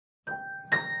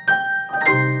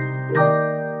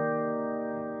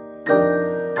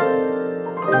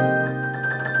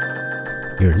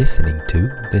You're listening to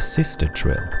The Sister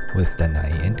Drill with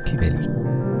Danae and Kiveli.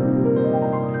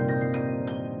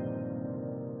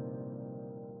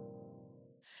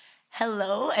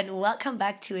 Hello and welcome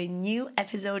back to a new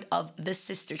episode of The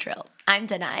Sister Drill. I'm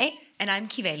Danae. And I'm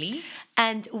Kiveli.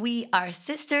 And we are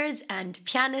sisters and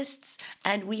pianists,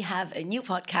 and we have a new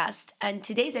podcast. And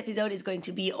today's episode is going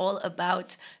to be all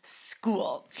about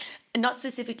school. Not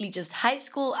specifically just high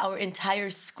school, our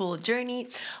entire school journey,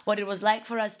 what it was like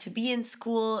for us to be in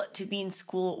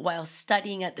school while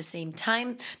studying at the same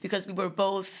time, because we were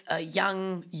both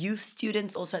young youth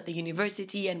students also at the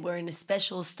university, and we're in a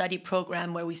special study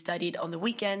program where we studied on the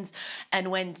weekends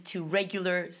and went to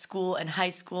regular school and high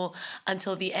school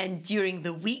until the end during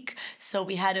the week. So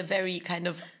we had a very kind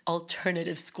of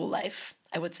alternative school life,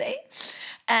 I would say.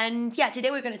 And yeah,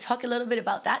 today we're going to talk a little bit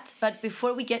about that. But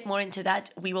before we get more into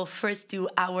that, we will first do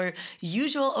our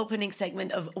usual opening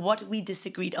segment of what we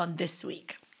disagreed on this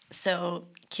week. So,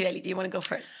 Kiveli, do you want to go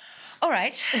first? All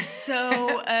right.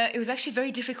 So it was actually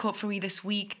very difficult for me this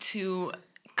week to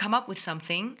come up with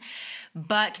something.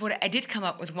 But what I did come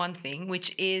up with one thing,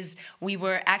 which is we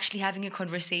were actually having a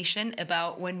conversation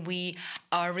about when we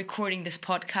are recording this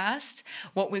podcast,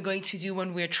 what we're going to do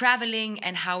when we're traveling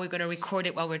and how we're going to record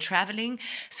it while we're traveling.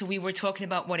 So we were talking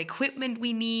about what equipment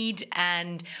we need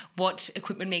and what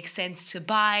equipment makes sense to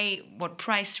buy, what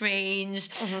price range,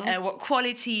 what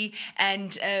quality.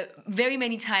 And very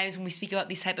many times when we speak about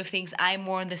these type of things, I'm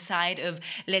more on the side of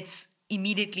let's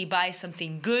immediately buy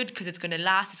something good because it's going to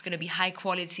last, it's going to be high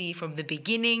quality from the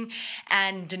beginning.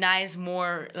 And Danae is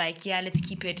more like, yeah, let's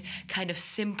keep it kind of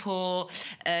simple,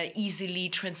 easily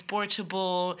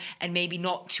transportable, and maybe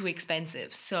not too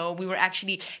expensive. So we were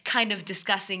actually kind of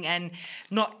discussing and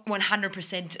not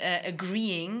 100%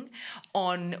 agreeing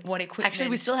on what equipment. Actually,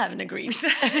 we still haven't agreed. We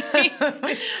still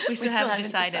haven't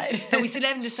decided. But we still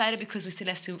haven't decided because we still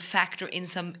have to factor in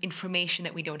some information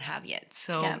that we don't have yet.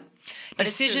 So yeah. But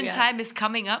decision time is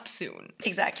coming up soon.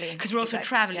 Exactly. Because we're also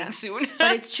traveling soon.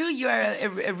 But it's true, you are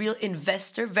a real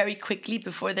investor very quickly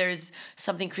before there's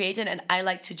something created. And I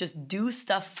like to just do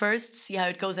stuff first, see how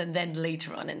it goes, and then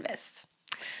later on invest.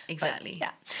 Exactly. But,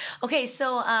 yeah. Okay,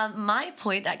 so my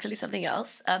point, actually something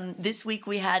else. This week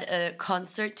we had a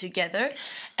concert together.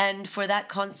 And for that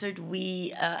concert,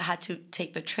 we had to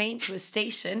take the train to a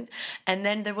station. And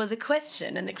then there was a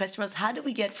question. And the question was, how do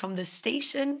we get from the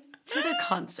station to the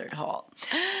concert hall?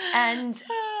 And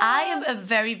I am a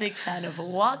very big fan of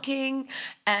walking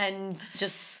and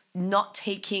just not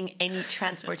taking any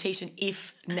transportation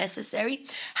if necessary.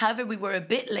 However, we were a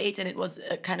bit late and it was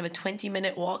a kind of a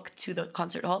 20-minute walk to the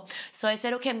concert hall. So I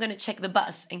said, okay, I'm going to check the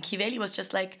bus. And Kiveli was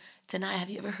just like, Danae, have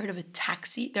you ever heard of a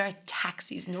taxi? There are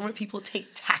taxis. Normal people take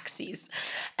taxis.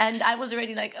 And I was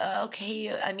already like,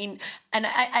 okay, I mean, and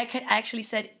I actually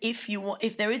said, if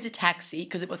there is a taxi,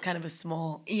 because it was kind of a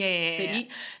small city,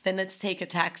 then let's take a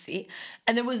taxi.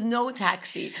 And there was no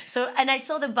taxi. So, and I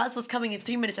saw the bus was coming in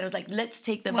 3 minutes, and I was like, let's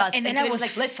take the bus. And then I was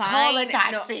like, let's call a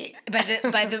taxi.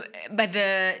 No, by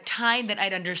the time that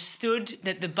I'd understood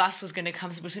that the bus was going to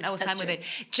come super soon, I was fine with it.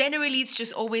 Generally, it's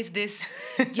just always this,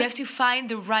 you have to find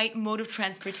the right mode of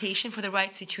transportation for the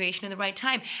right situation and the right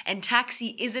time. And taxi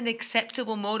is an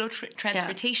acceptable mode of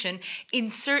transportation in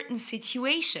certain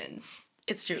situations.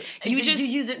 It's true. You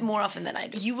use it more often than I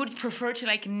do. You would prefer to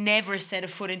like never set a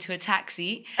foot into a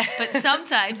taxi, but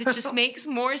sometimes it just makes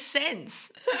more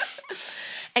sense.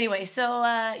 Anyway, so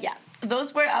yeah,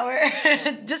 those were our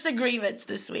disagreements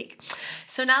this week.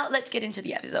 So now let's get into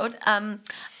the episode.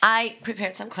 I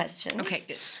prepared some questions. Okay,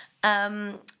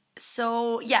 good.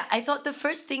 So yeah, I thought the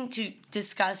first thing to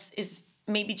discuss is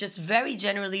maybe just very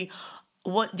generally,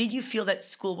 what did you feel that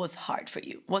school was hard for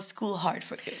you? Was school hard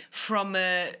for you? From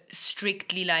a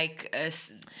strictly like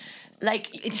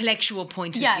intellectual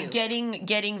point of view. Yeah,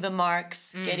 getting the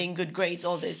marks, getting good grades,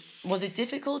 all this. Was it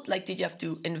difficult? Like, did you have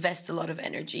to invest a lot of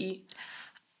energy?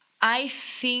 I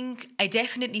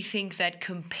definitely think that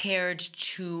compared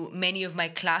to many of my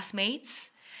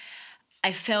classmates,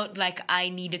 I felt like I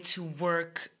needed to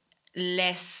work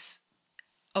less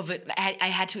of it. I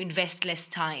had to invest less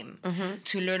time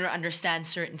to learn or understand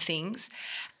certain things.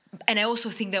 And I also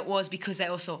think that was because I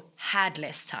also had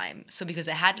less time. So because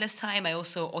I had less time, I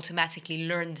also automatically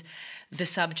learned the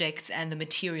subjects and the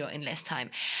material in less time.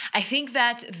 I think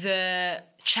that the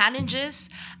challenges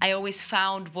I always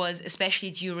found was,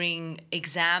 especially during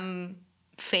exam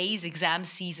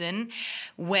season,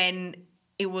 when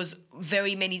it was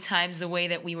very many times the way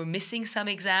that we were missing some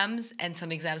exams, and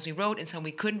some exams we wrote and some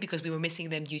we couldn't because we were missing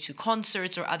them due to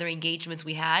concerts or other engagements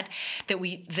we had, that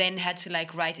we then had to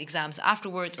like write exams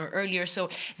afterwards or earlier. So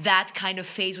that kind of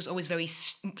phase was always very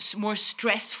more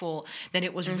stressful than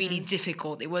it was really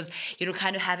difficult. It was,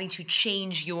 kind of having to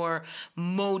change your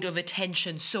mode of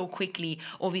attention so quickly,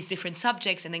 all these different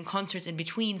subjects and then concerts in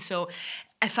between. So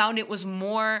I found it was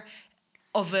more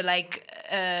of a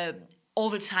all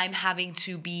the time having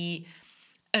to be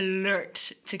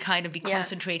alert to kind of be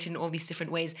concentrated in all these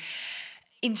different ways.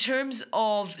 In terms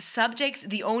of subjects,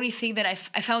 the only thing that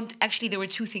I found, actually there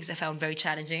were two things I found very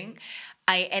challenging.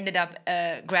 I ended up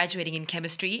graduating in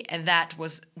chemistry, and that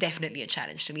was definitely a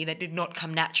challenge to me. That did not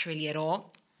come naturally at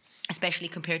all, especially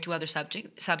compared to other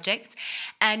subjects.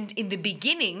 And in the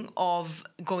beginning of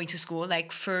going to school,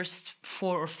 like first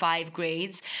 4 or 5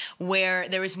 grades, where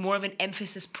there is more of an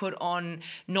emphasis put on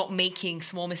not making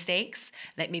small mistakes,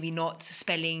 like maybe not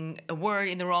spelling a word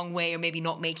in the wrong way, or maybe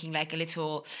not making like a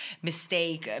little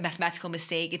mistake, a mathematical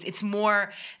mistake. It's more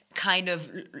kind of,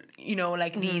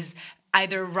 these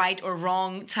either right or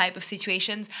wrong type of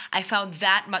situations. I found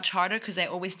that much harder because I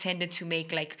always tended to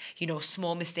make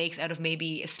small mistakes out of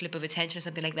maybe a slip of attention or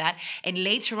something like that. And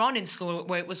later on in school,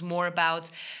 where it was more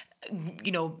about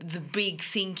the big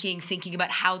thinking about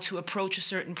how to approach a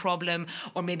certain problem,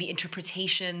 or maybe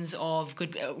interpretations of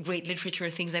great literature,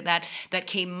 things like that, that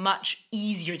came much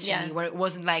easier to me, where it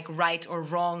wasn't like right or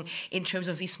wrong in terms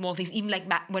of these small things. Even like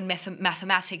when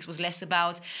mathematics was less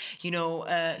about,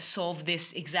 solve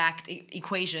this exact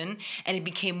equation, and it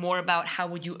became more about how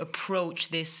would you approach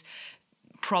this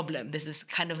problem. This is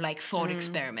kind of like thought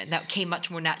experiment that came much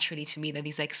more naturally to me than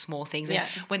these like small things. And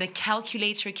when the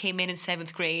calculator came in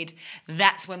 7th grade,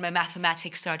 that's when my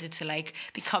mathematics started to like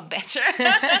become better.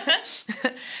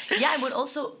 I would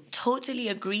also totally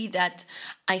agree that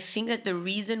I think that the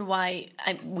reason why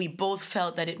we both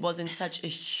felt that it wasn't such a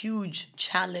huge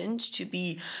challenge to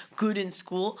be good in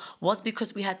school was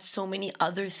because we had so many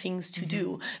other things to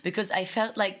do. Because I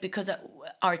felt like because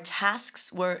our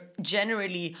tasks were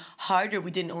generally harder,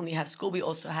 we didn't only have school, we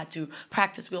also had to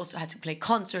practice, we also had to play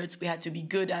concerts, we had to be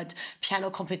good at piano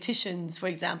competitions, for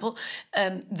example.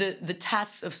 The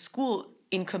tasks of school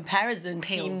in comparison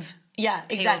seemed... Yeah,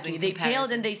 exactly. They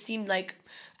paled and they seemed like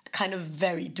kind of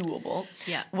very doable.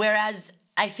 Yeah. Whereas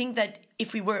I think that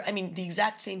if we were, the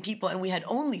exact same people and we had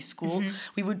only school,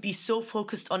 we would be so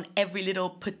focused on every little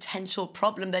potential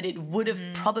problem that it would have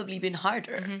probably been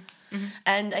harder.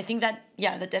 And I think that,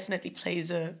 that definitely plays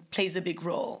a big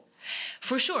role.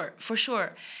 For sure.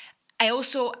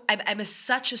 I'm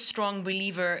such a strong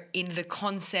believer in the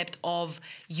concept of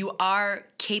you are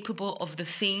capable of the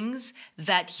things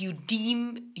that you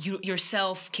deem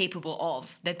yourself capable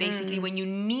of. That basically when you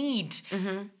need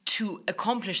to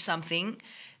accomplish something,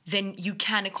 then you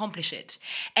can accomplish it.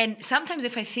 And sometimes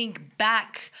if I think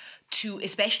back to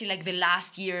especially like the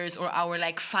last years or our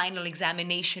like final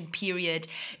examination period,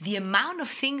 the amount of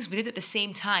things we did at the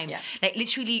same time, like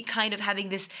literally kind of having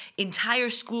this entire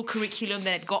school curriculum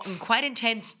that had gotten quite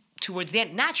intense towards the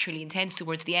end, naturally intense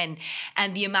towards the end,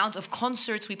 and the amount of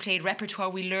concerts we played, repertoire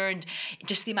we learned,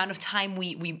 just the amount of time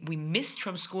we missed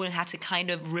from school and had to kind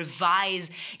of revise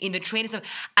in the train and stuff.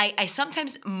 I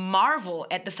sometimes marvel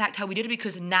at the fact how we did it,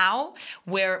 because now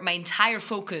where my entire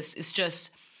focus is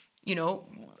just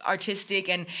artistic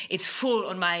and it's full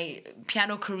on my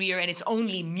piano career and it's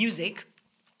only music,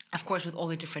 of course, with all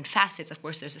the different facets. Of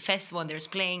course, there's a festival and there's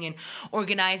playing and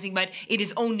organizing, but it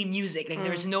is only music. Like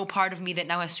there's no part of me that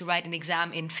now has to write an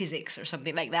exam in physics or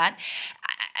something like that.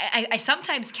 I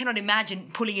sometimes cannot imagine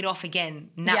pulling it off again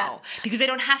now, because I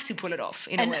don't have to pull it off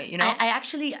in a way, I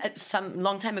actually,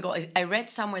 long time ago, I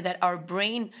read somewhere that our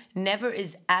brain never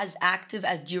is as active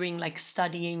as during like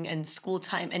studying and school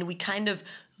time, and we kind of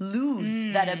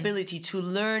lose that ability to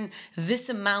learn this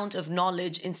amount of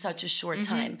knowledge in such a short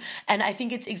time. And I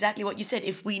think it's exactly what you said.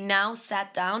 If we now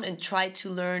sat down and tried to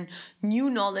learn new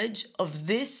knowledge of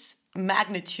this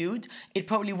magnitude, it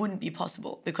probably wouldn't be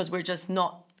possible, because we're just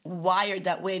not wired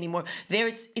that way anymore. There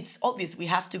it's obvious we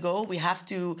have to go, we have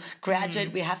to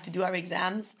graduate, we have to do our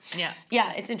exams.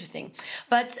 It's interesting.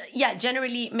 But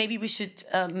generally maybe we should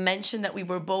mention that we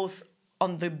were both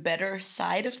on the better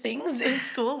side of things in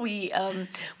school. We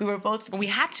were both... We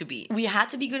had to be. We had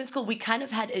to be good in school. We kind of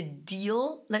had a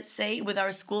deal, let's say, with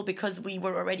our school, because we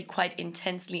were already quite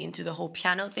intensely into the whole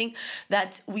piano thing,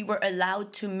 that we were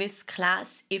allowed to miss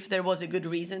class if there was a good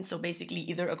reason. So basically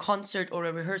either a concert or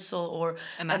a rehearsal or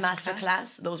a master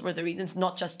class. Those were the reasons,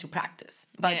 not just to practice.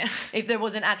 But if there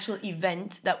was an actual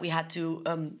event that we had to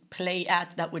play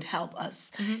at that would help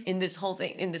us in this whole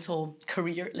thing, in this whole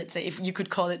career, let's say, if you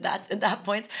could call it that, at that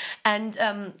point. And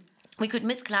we could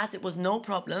miss class. It was no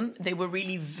problem. They were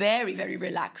really very, very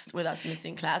relaxed with us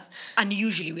missing class.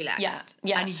 Unusually relaxed.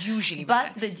 Yeah. Unusually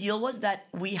but relaxed. the deal was that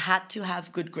we had to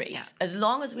have good grades. Yeah. As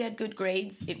long as we had good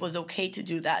grades, it was okay to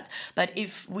do that. But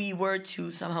if we were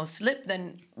to somehow slip, then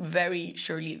very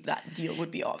surely that deal would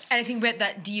be off. And I think we had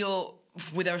that deal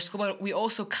with our school, but we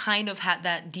also kind of had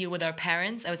that deal with our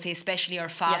parents. I would say especially our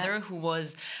father, who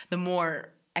was the more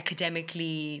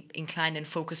academically inclined and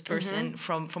focused person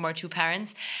from our two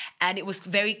parents. And it was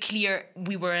very clear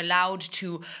we were allowed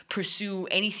to pursue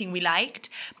anything we liked,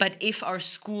 but if our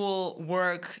school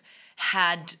work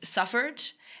had suffered,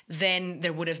 then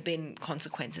there would have been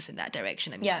consequences in that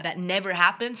direction. I mean, that never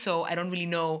happened, so I don't really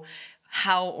know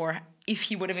how or if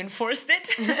he would have enforced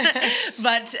it,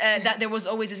 but that there was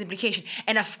always this implication.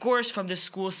 And of course, from the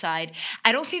school side,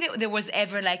 I don't think that there was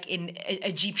ever like in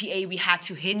a GPA we had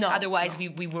to hit. Otherwise,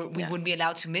 we wouldn't be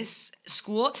allowed to miss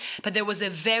school. But there was a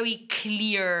very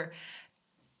clear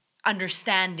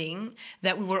understanding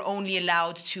that we were only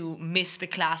allowed to miss the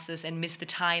classes and miss the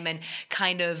time and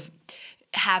kind of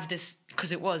have this,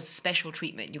 because it was special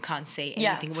treatment. You can't say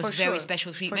anything. It was very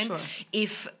special treatment.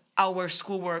 If our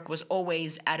schoolwork was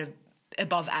always at a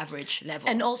above average level.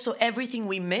 And also everything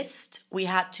we missed, we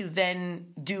had to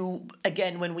then do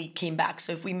again when we came back.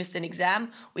 So if we missed an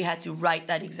exam, we had to write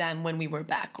that exam when we were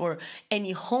back. Or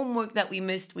any homework that we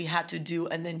missed, we had to do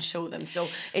and then show them. So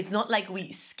it's not like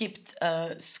we skipped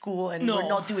school and we're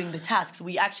not doing the tasks.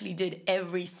 We actually did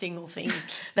every single thing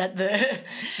that the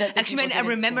actually, man,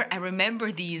 I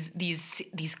remember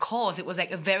these calls. It was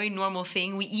like a very normal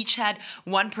thing. We each had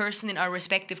one person in our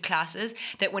respective classes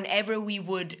that whenever we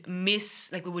would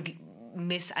miss, I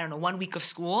don't know, 1 week of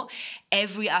school,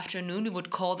 every afternoon we would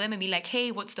call them and be like,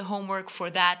 hey, what's the homework for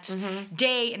that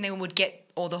day? And then we would get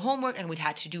all the homework and we'd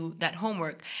had to do that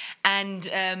homework. And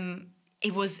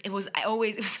it was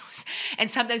and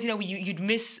sometimes, you know, you'd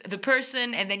miss the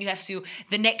person and then you have to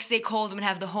the next day call them and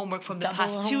have the homework from the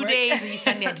past 2 days, and you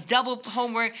suddenly had double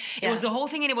homework. It was the whole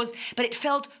thing, and but it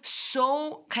felt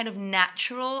so kind of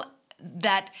natural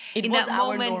that it in was that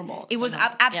our moment, normal. it was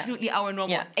absolutely our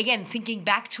normal. Yeah. Again, thinking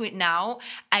back to it now,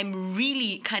 I'm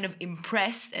really kind of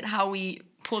impressed at how we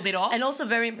pulled it off. And also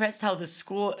very impressed how the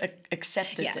school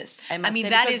accepted this. I mean,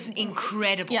 that is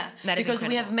incredible. Yeah, that is because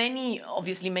incredible.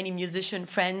 we have many musician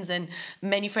friends and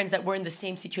many friends that were in the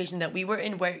same situation that we were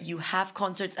in, where you have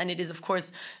concerts and it is, of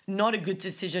course, not a good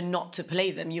decision not to play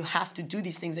them. You have to do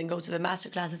these things and go to the master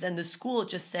classes, and the school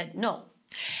just said no.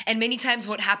 And many times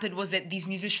what happened was that these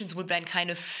musicians would then kind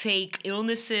of fake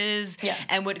illnesses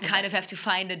and would kind of have to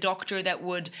find a doctor that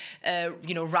would,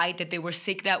 write that they were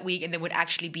sick that week, and they would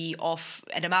actually be off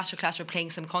at a masterclass or playing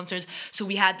some concerts. So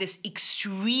we had this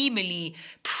extremely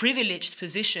privileged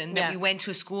position that we went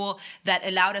to a school that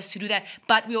allowed us to do that.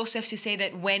 But we also have to say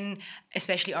that when,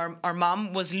 especially our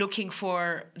mom was looking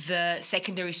for the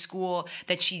secondary school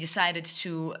that she decided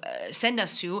to send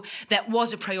us to, that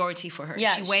was a priority for her.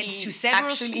 Yeah, she went to several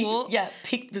schools. Yeah,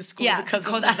 picked the school because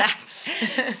of that.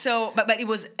 So, but it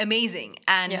was amazing,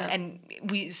 and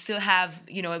we still have,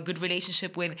 you know, a good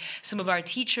relationship with some of our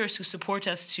teachers who support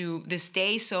us to this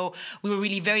day. So we were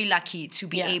really very lucky to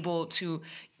be able to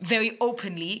very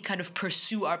openly kind of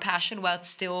pursue our passion while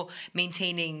still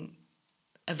maintaining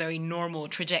a very normal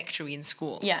trajectory in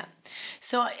school. Yeah.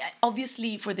 So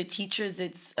obviously for the teachers,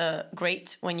 it's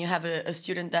great when you have a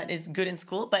student that is good in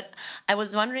school. But I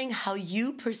was wondering how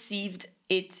you perceived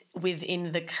it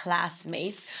within the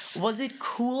classmates. Was it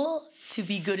cool to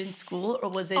be good in school, or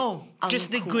was it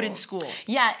just the good in school?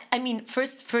 Yeah, I mean,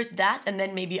 first that, and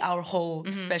then maybe our whole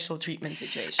special treatment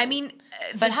situation. I mean,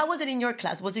 but how was it in your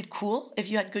class? Was it cool if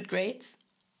you had good grades?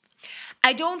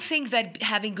 I don't think that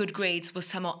having good grades was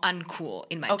somehow uncool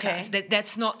in my class.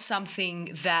 That's not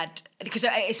something that, because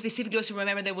I specifically also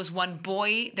remember there was one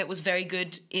boy that was very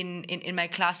good in my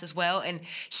class as well, and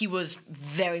he was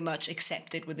very much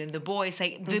accepted within the boys.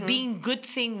 Like the being good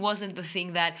thing wasn't the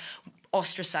thing that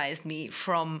ostracized me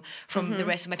from the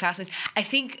rest of my classmates. I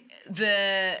think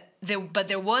but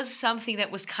there was something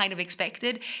that was kind of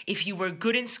expected. If you were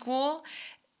good in school,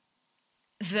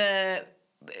 the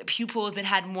pupils that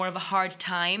had more of a hard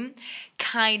time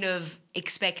kind of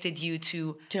expected you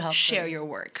to share your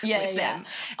work with them.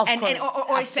 Of course,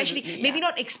 or especially, maybe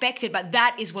not expected, but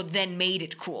that is what then made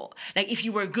it cool. Like if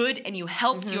you were good and you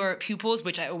helped your pupils,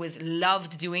 which I always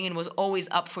loved doing and was always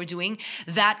up for doing,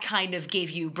 that kind of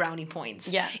gave you brownie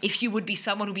points. Yeah. If you would be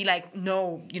someone who'd be like,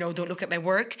 no, you know, don't look at my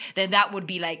work, then that would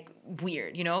be like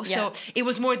weird, you know? So it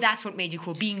was more that's what made you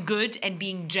cool, being good and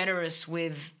being generous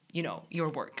with, you know, your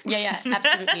work. Yeah,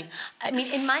 absolutely. I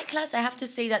mean, in my class, I have to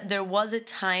say that there was a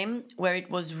time where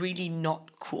it was really not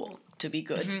cool to be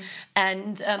good.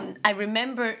 And I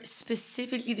remember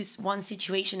specifically this one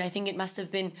situation, I think it must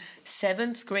have been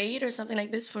 7th grade or something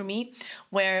like this for me,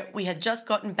 where we had just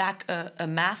gotten back a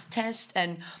math test,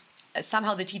 and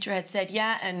somehow the teacher had said,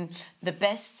 yeah, and the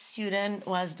best student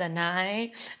was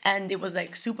Danae, and it was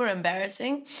like super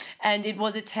embarrassing, and it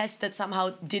was a test that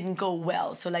somehow didn't go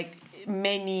well. So like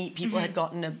many people had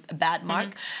gotten a bad mark.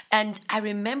 And I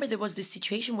remember there was this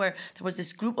situation where there was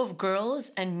this group of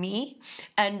girls and me,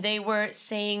 and they were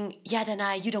saying, yeah,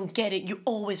 Danae, you don't get it. You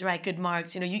always write good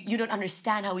marks. You know, you don't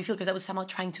understand how we feel, because I was somehow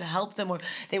trying to help them, or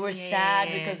they were sad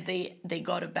because they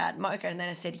got a bad mark. And then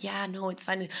I said, yeah, no, it's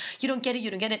fine. You don't get it. You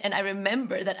don't get it. And I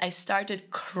remember that I started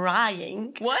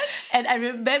crying. What? And I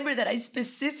remember that I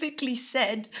specifically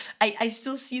said, I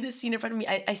still see the scene in front of me.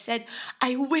 I said,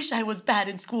 I wish I was bad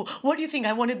in school. What do you think?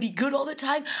 I want to be good all the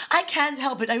time? I can't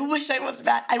help it. I wish I was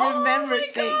bad. I remember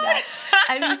saying that.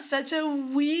 I mean, it's such a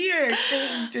weird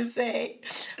thing to say.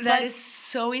 That is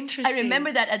so interesting. I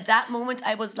remember that at that moment,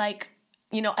 I was like,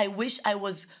 you know, I wish I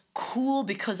was cool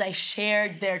because I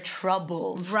shared their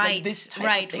troubles. Right, like this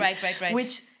type of thing, right.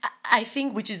 Which I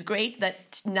think, which is great,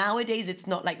 that nowadays it's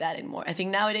not like that anymore. I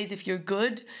think nowadays if you're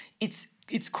good, it's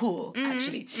cool,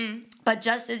 actually. But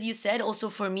just as you said, also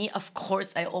for me, of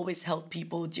course, I always helped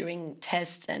people during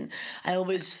tests, and I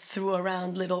always threw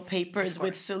around little papers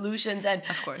with solutions. And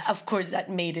of course, that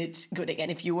made it good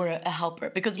again if you were a helper.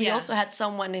 Because we also had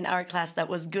someone in our class that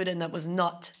was good and that was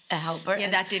not a helper. Yeah,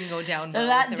 that didn't go down well.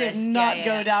 That did not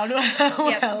go down well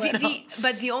at all.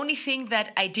 But the only thing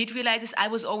that I did realize is I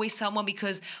was always someone,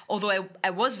 because although I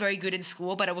was very good in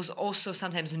school, but I was also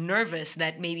sometimes nervous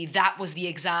that maybe that was the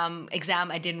exam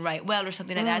I didn't write well or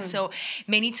something like that. So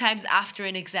many times after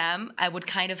an exam, I would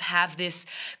kind of have this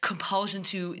compulsion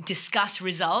to discuss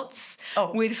results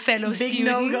with fellow students.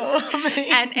 No-go.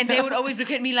 and they would always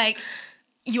look at me like,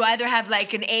 you either have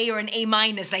like an A or an A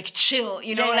minus, like chill,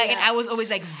 you know, and I was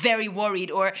always like very worried,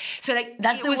 or so like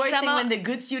that's the worst thing, when the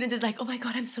good student is like, oh my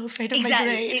God, I'm so afraid of my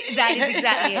grade. That is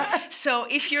exactly it. So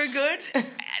if you're good,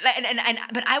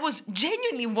 but I was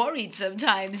genuinely worried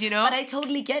sometimes, you know. But I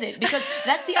totally get it, because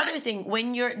that's the other thing.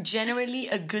 When you're generally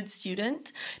a good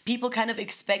student, people kind of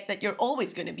expect that you're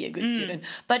always going to be a good student,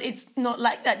 but it's not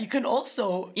like that. You can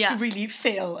also really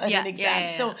fail at an exam.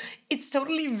 So it's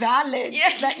totally valid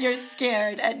that you're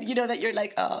scared, and you know that you're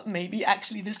like, oh, maybe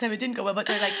actually this time it didn't go well, but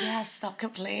they're like, yeah, stop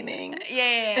complaining.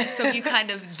 So you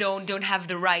kind of don't have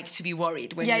the right to be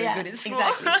worried when you're good in school.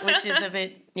 Exactly, which is a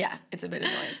bit, it's a bit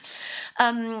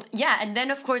annoying. And then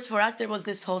of course for us there was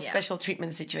this whole special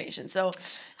treatment situation. So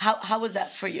how was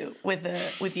that for you with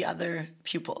the other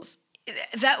pupils?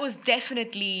 That was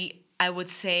definitely, I would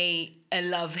say, a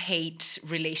love-hate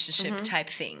relationship type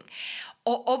thing.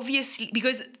 Obviously,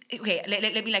 because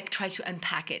let me like try to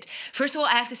unpack it. First of all,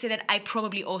 I have to say that I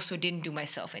probably also didn't do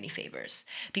myself any favors,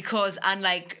 because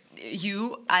unlike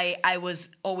you, I was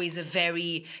always a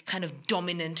very kind of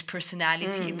dominant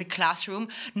personality in the classroom.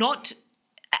 Not,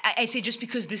 I say, just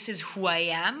because this is who I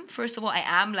am. First of all, I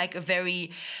am like a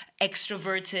very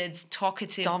extroverted,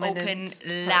 talkative, open,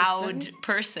 loud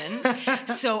person.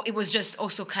 So it was just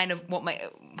also kind of what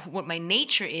my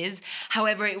nature is.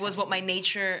 However, it was what my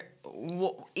nature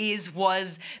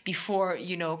was before,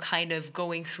 you know, kind of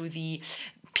going through the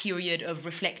period of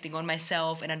reflecting on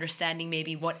myself and understanding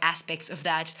maybe what aspects of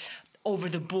that over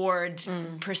the board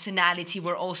personality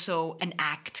were also an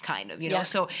act, kind of, you know.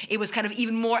 So it was kind of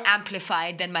even more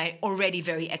amplified than my already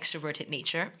very extroverted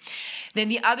nature. Then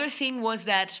the other thing was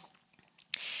that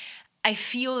I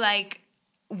feel like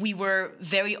we were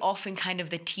very often kind of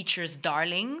the teacher's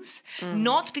darlings,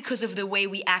 not because of the way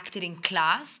we acted in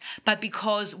class, but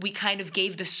because we kind of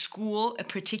gave the school a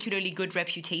particularly good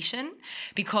reputation,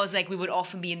 because like we would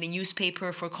often be in the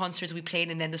newspaper for concerts we played,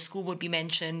 and then the school would be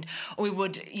mentioned, or we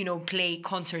would, you know, play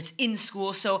concerts in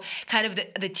school. So kind of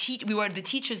we were the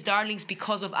teacher's darlings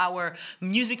because of our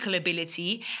musical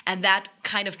ability, and that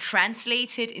kind of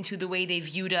translated into the way they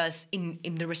viewed us in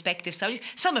the respective subjects.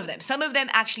 Some of them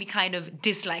actually kind of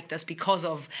disliked us because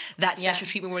of that special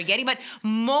treatment we were getting, but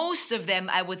most of them,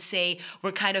 I would say,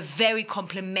 were kind of very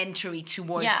complimentary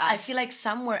towards us. I feel like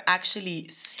some were actually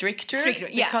stricter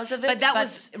because of it, but that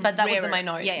was the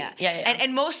minority.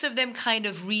 And most of them kind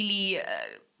of really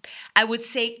I would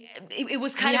say it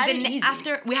was kind of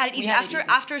after we had it easy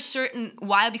after a certain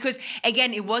while, because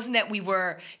again, it wasn't that we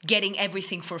were getting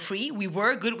everything for free. We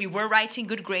were good. We were writing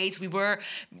good grades. We were,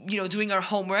 you know, doing our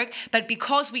homework. But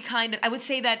because we kind of, I would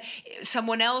say that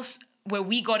someone else, where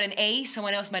we got an A,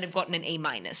 someone else might have gotten an A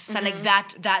minus. So like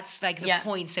that's like the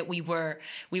points that we were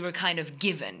kind of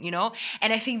given, you know.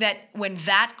 And I think that when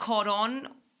that caught on,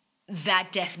 that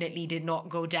definitely did not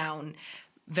go down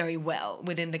very well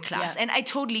within the class. Yeah. And I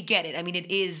totally get it. I mean,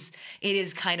 it is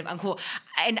kind of uncool.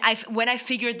 And when I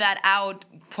figured that out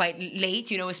quite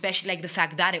late, especially like the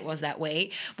fact that it was that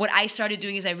way, what I started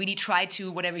doing is I really tried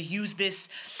to use this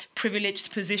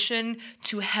privileged position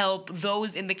to help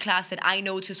those in the class that I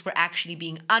noticed were actually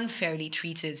being unfairly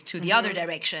treated to the other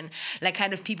direction, like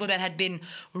kind of people that had been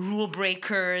rule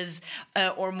breakers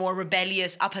or more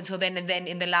rebellious up until then, and then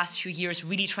in the last few years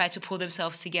really tried to pull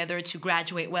themselves together to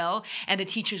graduate well, and the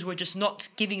teachers were just not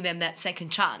giving them that second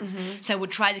chance. So I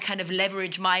would try to kind of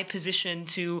leverage my position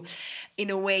to, in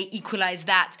a way, equalize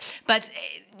that. But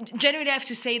generally I have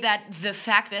to say that the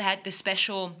fact that I had the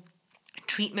special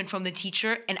treatment from the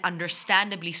teacher, and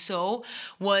understandably so,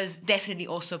 was definitely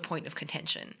also a point of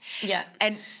contention. Yeah.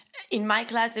 And in my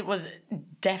class, it was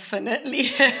definitely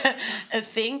a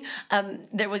thing.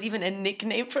 There was even a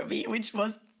nickname for me, which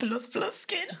was plus plus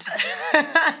kid,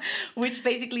 which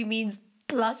basically means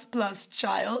plus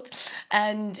child.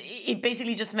 And it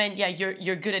basically just meant,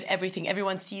 you're good at everything.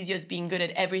 Everyone sees you as being good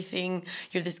at everything.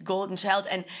 You're this golden child.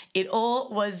 And it all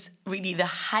was really, the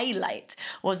highlight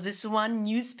was this one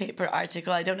newspaper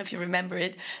article, I don't know if you remember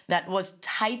it, that was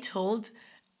titled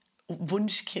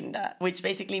Wunschkinder, which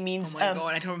basically means oh my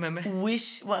god, I don't remember.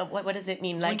 Wish. What does it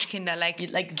mean? Like Wunschkinder,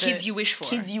 like kids you wish for.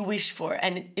 Kids you wish for,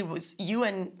 and it was you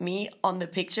and me on the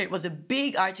picture. It was a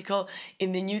big article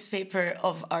in the newspaper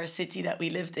of our city that we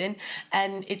lived in,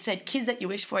 and it said kids that you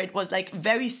wish for. It was like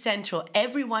very central.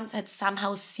 Everyone had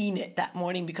somehow seen it that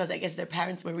morning because I guess their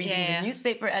parents were reading the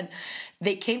newspaper, and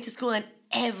they came to school and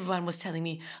everyone was telling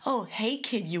me, oh, hey,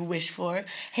 kid you wish for.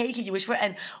 Hey, kid you wish for.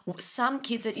 And some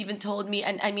kids had even told me,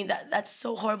 and I mean, that's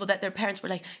so horrible that their parents were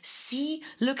like, see,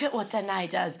 look at what Danae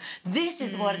does. This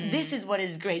is what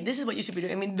is great. This is what you should be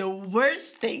doing. I mean, the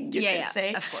worst thing you could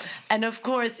say. Of course. And of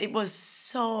course, it was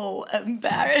so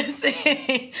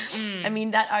embarrassing. I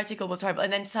mean, that article was horrible.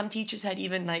 And then some teachers had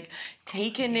even like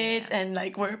taken it and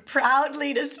like were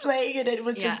proudly displaying it. It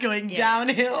was just going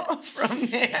downhill from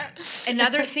there.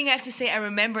 Another thing I have to say, I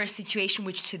remember a situation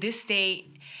which to this day,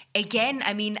 again,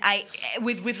 I mean,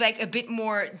 with like a bit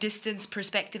more distance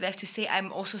perspective, I have to say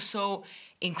I'm also so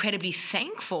incredibly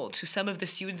thankful to some of the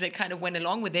students that kind of went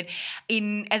along with it.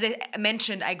 As I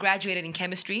mentioned, I graduated in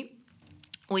chemistry,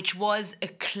 which was a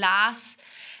class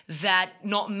that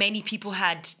not many people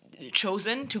had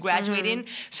chosen to graduate in.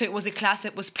 So it was a class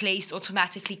that was placed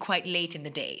automatically quite late in the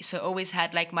day. So I always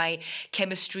had like my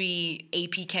chemistry,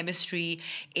 AP chemistry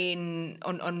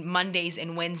on Mondays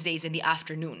and Wednesdays in the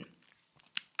afternoon.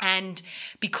 And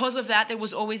because of that, there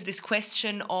was always this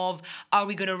question of, are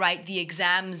we going to write the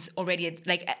exams already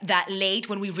that late?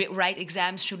 When we write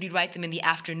exams, should we write them in the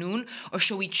afternoon, or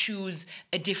should we choose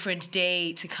a different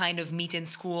day to kind of meet in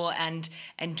school and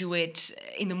do it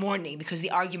in the morning? Because the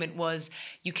argument was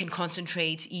you can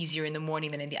concentrate easier in the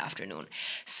morning than in the afternoon.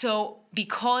 So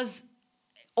because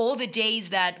all the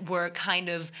days that were kind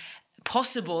of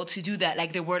possible to do that,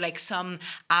 like there were like some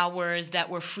hours that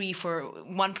were free for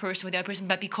one person with the other person,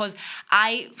 but because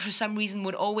I for some reason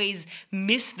would always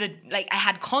miss I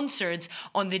had concerts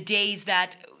on the days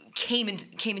that came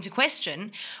into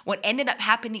question, what ended up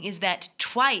happening is that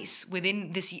twice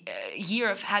within this year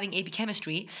of having AP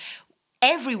chemistry,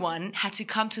 everyone had to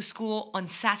come to school on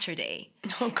Saturday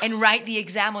and write the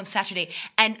exam on Saturday.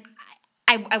 And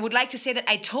I would like to say that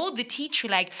I told the teacher,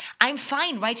 like, I'm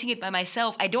fine writing it by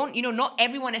myself. I don't, not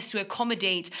everyone has to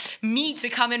accommodate me to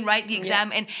come and write the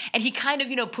exam. And he kind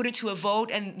of, put it to a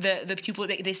vote. And the pupil,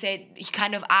 they said, he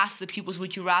kind of asked the pupils,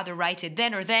 would you rather write it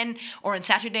then or on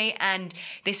Saturday? And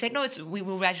they said, no, we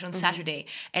will write it on Saturday.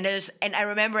 And I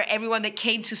remember everyone that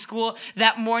came to school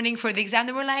that morning for the exam,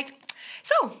 they were like,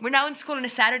 so we're now in school on a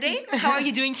Saturday. How are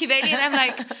you doing, Kiveli? And I'm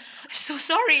like, I'm so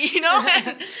sorry,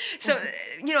 And so,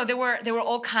 there were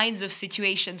all kinds of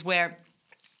situations where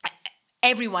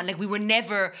everyone, we were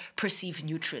never perceived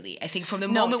neutrally. I think from the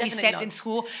moment we stepped in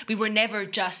school, we were never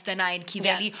just Danae and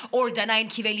Kiveli or Danae and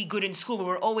Kiveli good in school. We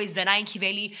were always Danae and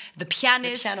Kiveli, the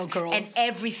pianists, piano girls, and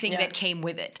everything that came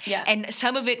with it. Yeah. And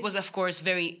some of it was, of course,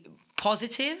 very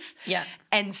positive. Yeah.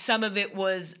 And some of it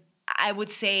was, I would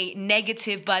say,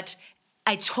 negative, but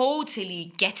I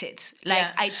totally get it.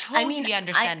 I totally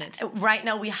understand it. Right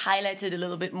now, we highlighted a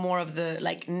little bit more of the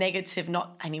negative,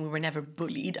 we were never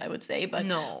bullied, I would say, but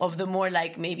of the more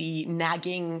maybe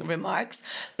nagging remarks.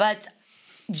 But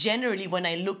generally, when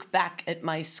I look back at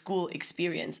my school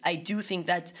experience, I do think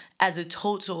that as a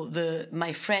total,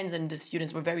 my friends and the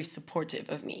students were very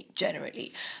supportive of me,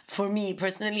 generally. For me,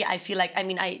 personally, I feel like,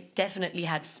 I definitely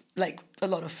had like a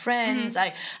lot of friends.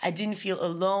 I didn't feel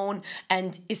alone.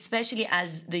 And especially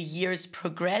as the years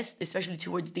progressed, especially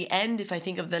towards the end, if I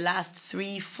think of the last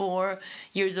 3-4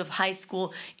 years of high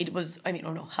school, it was, I mean,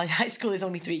 oh no, high school is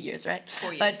only 3 years, right?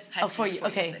 4 years. But, High school 4 is years. 4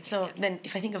 Okay, years, I think, so yeah. then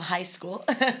if I think of high school,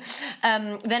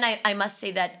 then I must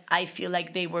say that I feel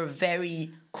like they were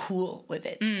very cool with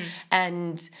it.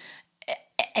 And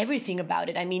everything about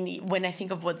it. I mean, when I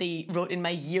think of what they wrote in my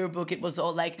yearbook, it was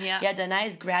all like, Danae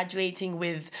is graduating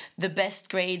with the best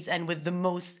grades and with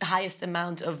the highest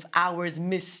amount of hours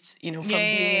missed, from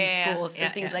being in schools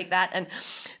and things like that. And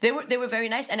they were very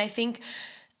nice. And I think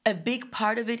a big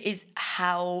part of it is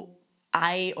how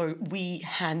we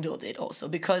handled it also,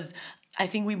 because I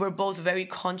think we were both very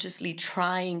consciously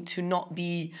trying to not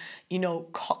be,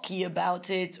 cocky about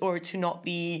it, or to not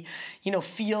be,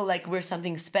 feel like we're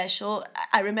something special.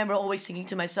 I remember always thinking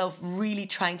to myself, really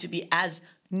trying to be as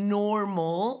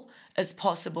normal as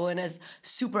possible and as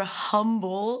super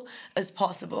humble as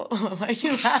possible. Why are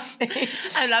you laughing?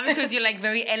 I'm laughing because you're like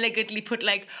very elegantly put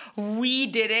like, we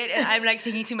did it. And I'm like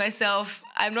thinking to myself,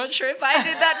 I'm not sure if I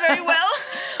did that very well.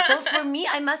 Well, for me,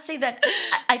 I must say that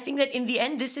I think that in the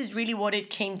end, this is really what it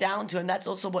came down to. And that's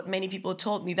also what many people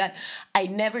told me, that I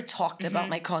never talked about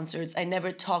my concerts. I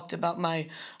never talked about my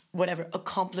whatever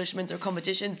accomplishments or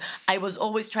competitions. I was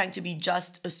always trying to be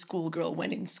just a schoolgirl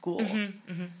when in school.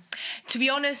 To be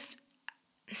honest,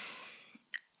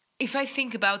 if I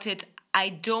think about it, I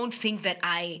don't think that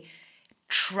I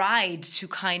tried to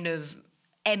kind of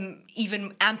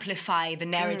even amplify the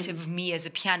narrative of me as a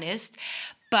pianist.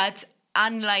 But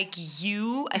unlike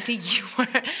you, I think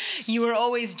you were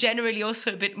always generally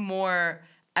also a bit more,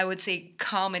 I would say,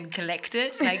 calm and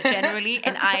collected, like generally.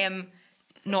 And I am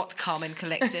not calm and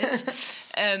collected,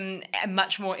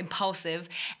 much more impulsive.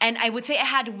 And I would say I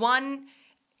had one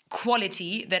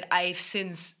quality that I've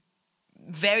since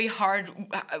very hard,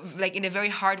 like in a very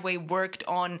hard way, worked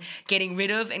on getting rid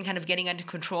of and kind of getting under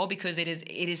control, because it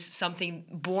is something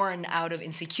born out of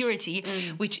insecurity,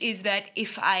 which is that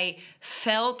if I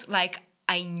felt like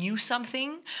I knew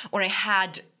something, or I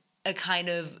had a kind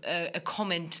of a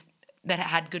comment that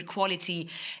had good quality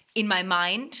in my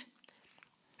mind,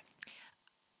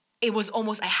 it was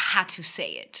almost, I had to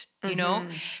say it, you know?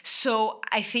 So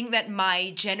I think that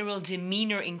my general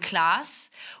demeanor in class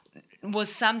was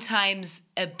sometimes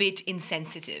a bit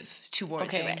insensitive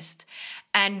towards the rest.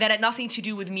 And that had nothing to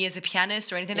do with me as a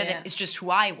pianist or anything like that. It's just who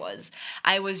I was.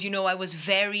 I was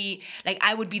very, like,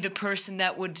 I would be the person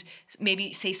that would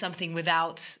maybe say something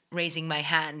without raising my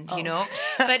hand, you know?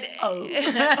 But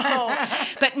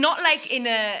but not like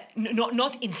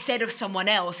not instead of someone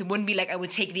else. It wouldn't be like I would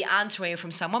take the answer away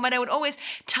from someone, but I would always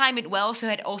time it well, so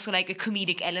it had also like a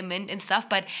comedic element and stuff.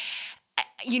 But,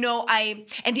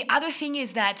 and the other thing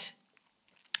is that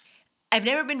I've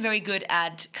never been very good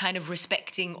at kind of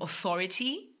respecting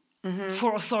authority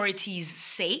for authority's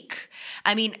sake.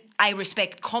 I mean, I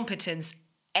respect competence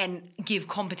and give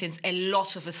competence a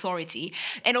lot of authority.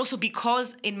 And also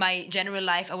because in my general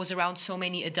life, I was around so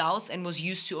many adults and was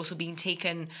used to also being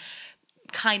taken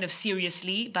kind of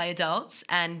seriously by adults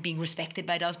and being respected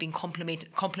by adults, being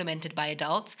complimented by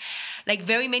adults. Like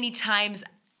very many times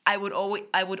I would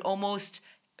almost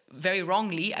very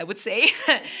wrongly, I would say,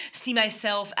 see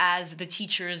myself as the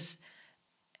teacher's,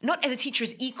 not as a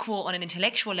teacher's equal on an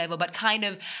intellectual level, but kind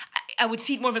of, I would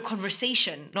see it more of a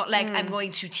conversation, not like I'm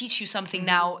going to teach you something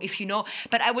now, if you know,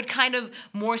 but I would kind of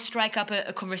more strike up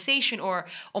a conversation or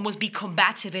almost be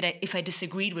combative if I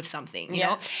disagreed with something, you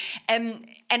know?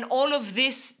 And all of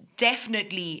this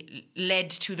definitely led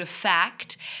to the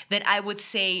fact that I would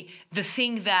say the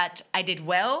thing that I did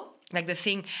well, like the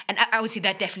thing, and I would say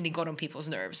that definitely got on people's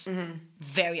nerves,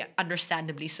 very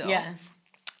understandably so. Yeah.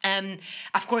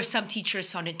 Of course, some teachers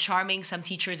found it charming. Some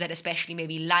teachers that especially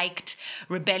maybe liked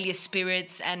rebellious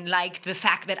spirits and liked the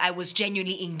fact that I was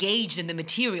genuinely engaged in the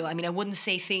material. I mean, I wouldn't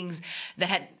say things that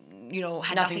had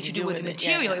nothing to do with the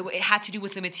material. It had to do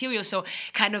with the material. So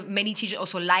kind of many teachers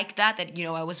also liked that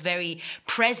I was very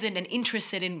present and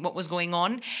interested in what was going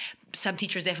on. Some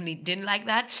teachers definitely didn't like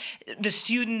that. The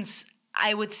students,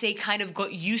 I would say, kind of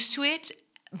got used to it,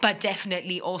 but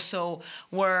definitely also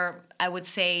were, I would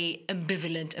say,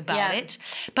 ambivalent about it.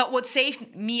 But what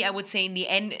saved me, I would say, in the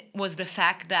end was the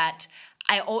fact that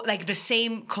like the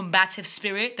same combative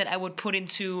spirit that I would put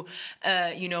into,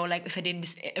 like if I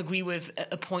didn't agree with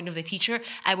a point of the teacher,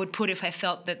 I would put if I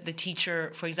felt that the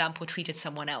teacher, for example, treated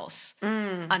someone else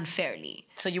unfairly.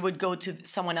 So you would go to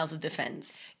someone else's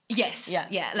defense. Yes.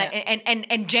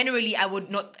 And generally I would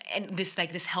not, and this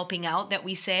helping out that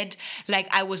we said,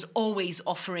 like I was always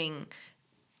offering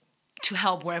to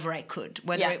help wherever I could,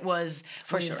 whether Yeah, it was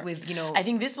with I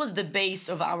think this was the base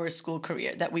of our school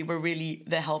career, that we were really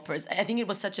the helpers. I think it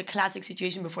was such a classic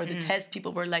situation before the test.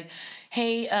 People were like,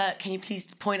 hey, can you please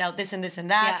point out this and this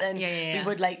and that? We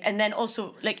would and then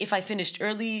also if I finished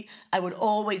early, I would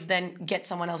always then get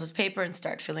someone else's paper and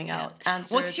start filling out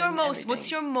answers.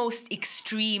 What's your most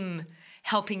extreme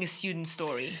helping a student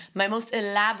story? My most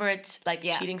elaborate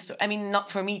cheating story. I mean, not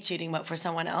for me cheating, but for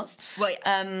someone else. Well,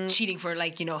 cheating for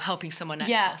helping someone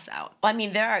else out. I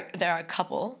mean, there are a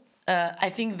couple. I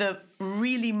think the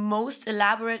really most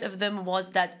elaborate of them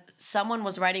was that someone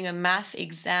was writing a math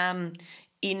exam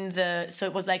so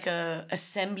it was like a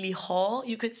assembly hall,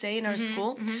 you could say, in our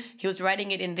school. He was writing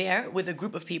it in there with a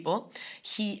group of people.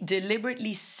 He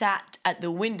deliberately sat at the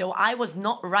window. I was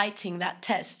not writing that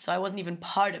test, so I wasn't even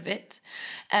part of it.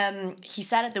 He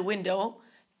sat at the window,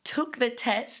 took the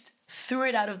test, threw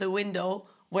it out of the window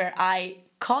where I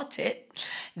caught it.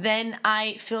 Then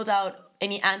I filled out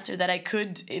any answer that I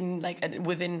could in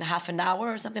within half an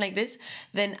hour or something like this.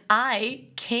 Then I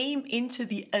came into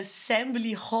the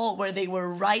assembly hall where they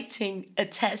were writing a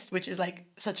test, which is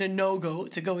such a no-go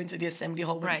to go into the assembly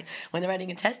hall when they're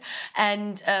writing a test.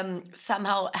 And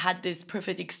somehow had this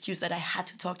perfect excuse that I had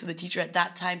to talk to the teacher at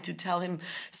that time to tell him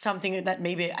something that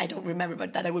maybe I don't remember,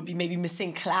 but that I would be maybe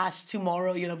missing class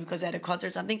tomorrow, because I had a concert or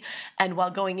something. And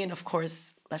while going in, of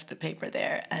course, left the paper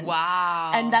there. And,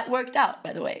 wow. And that worked out,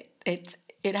 by the way.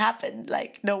 It happened.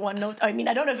 No one noticed. I mean,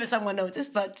 I don't know if someone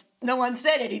noticed, but no one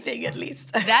said anything, at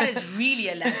least. That is really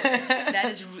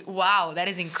elaborate. Wow. That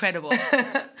is incredible.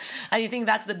 I think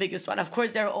that's the biggest one. Of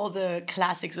course, there are all the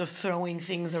classics of throwing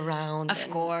things around. Of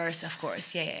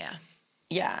course. Yeah.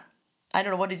 Yeah. I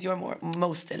don't know. What is your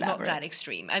most elaborate? Not that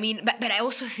extreme. I mean, but I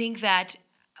also think that,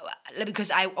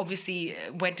 because I obviously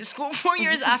went to school 4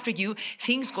 years after you,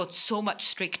 things got so much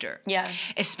stricter. Yeah.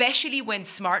 Especially when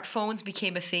smartphones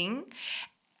became a thing.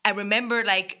 I remember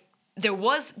there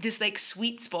was this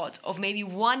sweet spot of maybe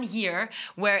 1 year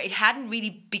where it hadn't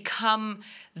really become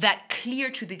that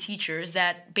clear to the teachers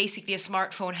that basically a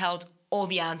smartphone held all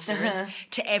the answers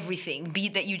to everything. Be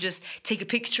it that you just take a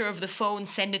picture of the phone,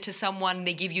 send it to someone,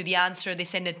 they give you the answer, they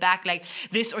send it back like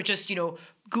this, or just,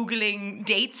 Googling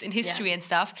dates in history and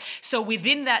stuff. So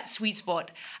within that sweet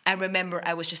spot, I remember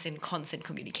I was just in constant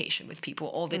communication with people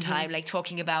all the time,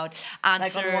 talking about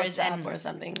answers. Like on WhatsApp or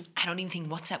something. I don't even think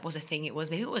WhatsApp was a thing. It was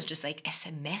just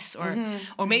SMS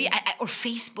or maybe or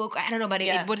Facebook. I don't know, but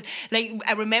it was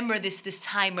I remember this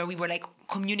time where we were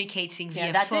communicating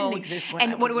via that phone. Didn't exist when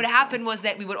and I was what would in happen school. was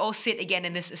that we would all sit again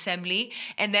in this assembly,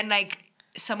 and then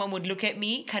someone would look at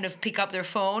me, kind of pick up their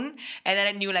phone, and then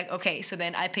I knew okay, so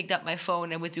then I picked up my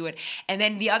phone and would do it. And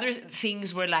then the other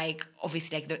things were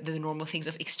obviously the normal things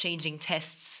of exchanging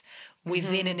tests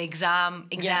within an exam,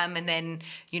 and then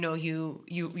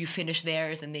you finish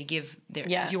theirs and they give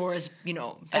yours,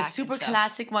 back. A super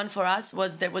classic one for us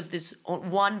was there was this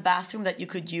one bathroom that you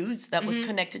could use that was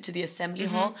connected to the assembly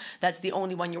hall. That's the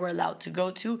only one you were allowed to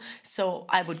go to. So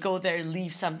I would go there,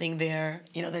 leave something there,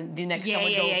 then the next one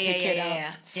would go pick it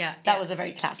up. That was a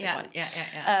very classic one.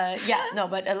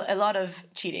 But a lot of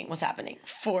cheating was happening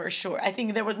for sure. I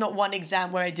think there was not one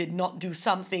exam where I did not do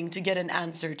something to get an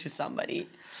answer to somebody.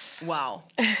 Wow.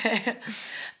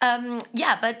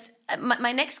 But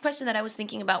my next question that I was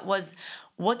thinking about was,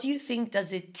 what do you think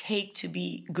does it take to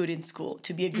be good in school,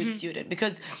 to be a good student?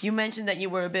 Because you mentioned that you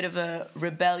were a bit of a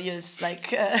rebellious,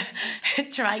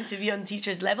 trying to be on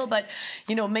teacher's level. But,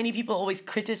 many people always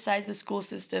criticize the school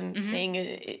system, saying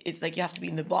it's you have to be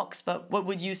in the box. But what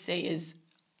would you say is,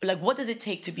 what does it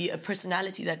take to be a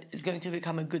personality that is going to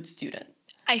become a good student?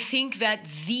 I think that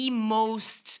the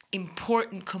most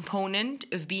important component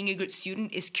of being a good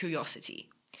student is curiosity.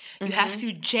 You have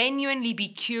to genuinely be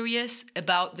curious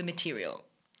about the material.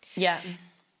 Yeah.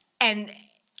 And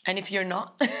if you're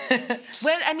not,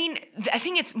 well, I mean, I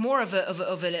think it's more of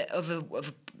a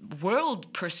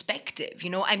world perspective.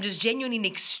 I'm just genuinely an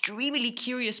extremely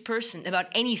curious person about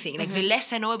anything. The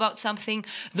less I know about something,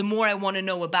 the more I want to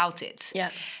know about it.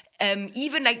 Yeah.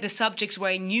 Even the subjects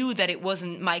where I knew that it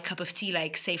wasn't my cup of tea,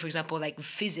 say, for example,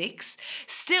 physics,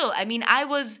 still, I mean, I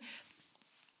was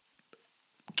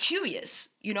curious.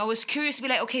 I was curious to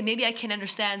be okay, maybe I can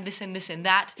understand this and this and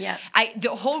that. Yeah.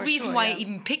 The whole reason why I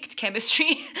even picked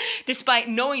chemistry, despite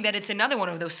knowing that it's another one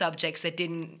of those subjects that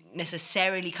didn't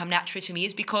necessarily come naturally to me,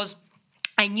 is because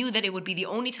I knew that it would be the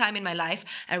only time in my life,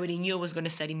 I already knew I was going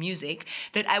to study music,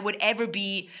 that I would ever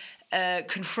be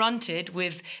confronted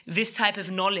with this type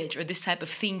of knowledge or this type of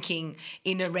thinking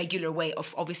in a regular way.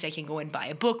 Obviously, I can go and buy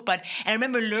a book, and I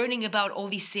remember learning about all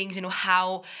these things,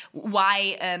 why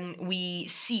we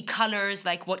see colors,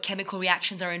 like what chemical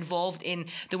reactions are involved in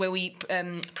the way we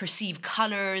perceive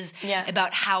colors,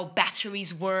 about how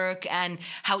batteries work and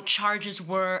how chargers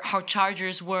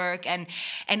work,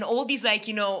 and all these,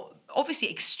 obviously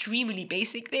extremely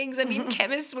basic things. I mean,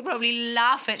 chemists would probably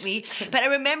laugh at me. But I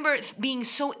remember being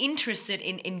so interested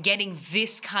in getting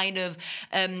this kind of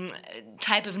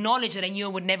type of knowledge that I knew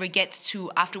I would never get to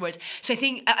afterwards. So I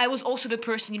think I was also the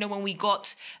person, when we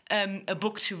got a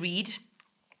book to read,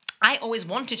 I always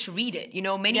wanted to read it.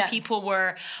 Many people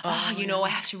were, I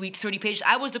have to read 30 pages.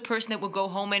 I was the person that would go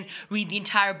home and read the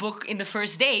entire book in the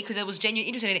first day because I was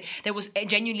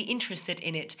genuinely interested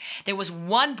in it. There was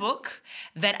one book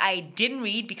that I didn't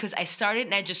read because I started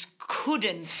and I just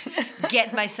couldn't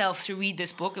get myself to read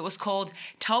this book. It was called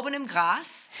Tauben im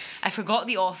Gras. I forgot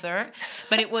the author,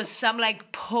 but it was some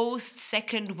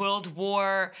post-Second World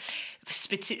War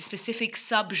specific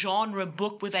subgenre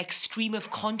book with stream of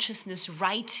consciousness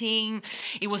writing.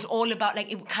 It was all about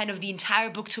the entire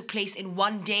book took place in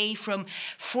one day from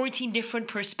 14 different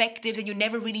perspectives, and you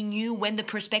never really knew when the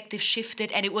perspective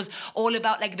shifted. And it was all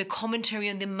about the commentary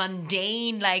on the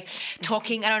mundane,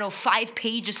 talking 5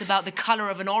 pages about the color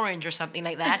of an orange or something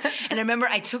like that. And I remember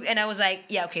I was like,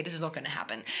 yeah, okay, this is not going to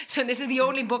happen. So this is the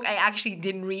only book I actually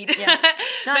didn't read. Yeah.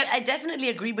 No, I definitely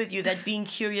agree with you that being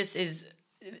curious is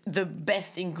the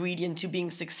best ingredient to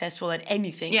being successful at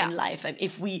anything in life.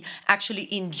 If we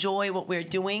actually enjoy what we're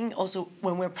doing, also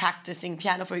when we're practicing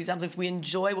piano, for example, if we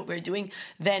enjoy what we're doing,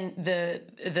 then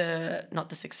the not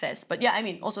the success, but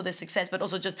also the success, but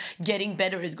also just getting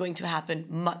better is going to happen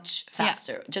much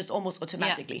faster, just almost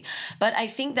automatically. But I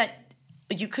think that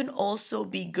you can also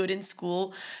be good in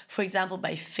school, for example,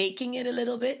 by faking it a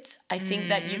little bit. I think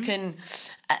that you can,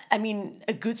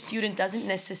 a good student doesn't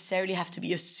necessarily have to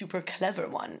be a super clever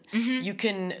one. You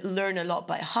can learn a lot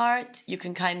by heart. You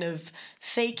can kind of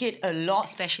fake it a lot.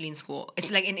 Especially in school.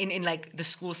 It's in the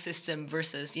school system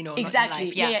versus, Exactly.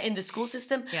 Not in life. In the school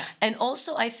system. Yeah. And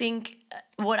also I think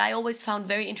what I always found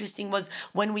very interesting was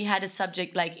when we had a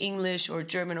subject like English or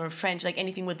German or French, like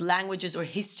anything with languages or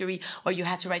history, or you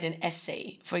had to write an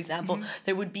essay, for example,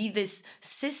 there would be this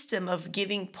system of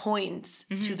giving points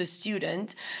to the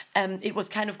student. It was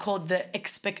kind of called the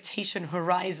expectation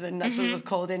horizon. That's what it was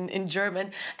called in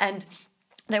German. And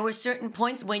there were certain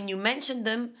points when you mentioned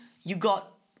them, you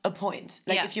got a point.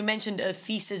 If you mentioned a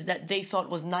thesis that they thought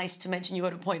was nice to mention, you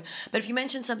got a point. But if you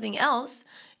mentioned something else,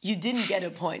 you didn't get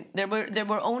a point. There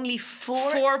were only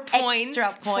four points,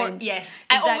 extra points. Yes,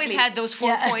 exactly. I always had those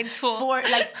 4 points for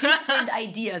different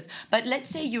ideas. But let's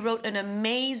say you wrote an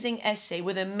amazing essay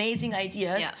with amazing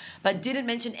ideas, but didn't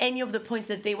mention any of the points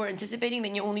that they were anticipating,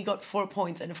 then you only got 4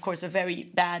 points, and of course a very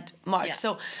bad mark. Yeah.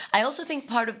 So I also think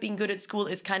part of being good at school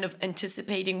is kind of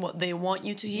anticipating what they want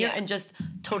you to hear and just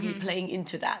totally playing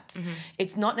into that.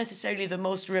 It's not necessarily the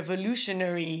most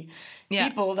revolutionary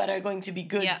people that are going to be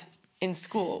good in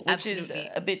school, which is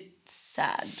a bit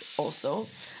sad also,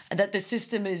 that the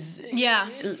system is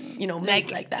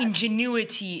made like that.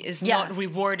 Ingenuity is not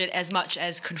rewarded as much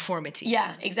as conformity.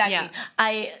 Yeah, exactly.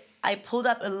 I pulled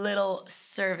up a little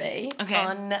survey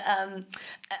on,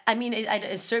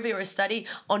 a survey or a study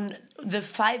on the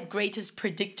 5 greatest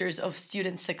predictors of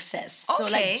student success.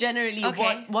 Okay. So generally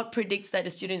what predicts that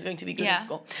a student is going to be good in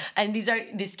school. And these are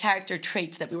these character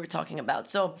traits that we were talking about.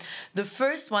 So the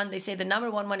first one, they say the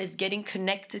number one is getting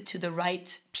connected to the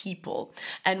right people.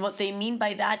 And what they mean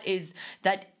by that is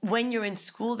that when you're in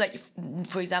school, that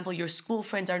for example, your school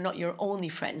friends are not your only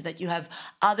friends, that you have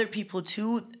other people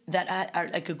too that are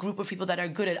like a group of people that are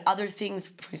good at other things,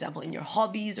 for example, in your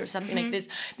hobbies or something like this,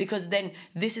 because then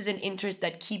this is an interest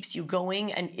that keeps you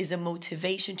going and is a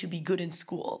motivation to be good in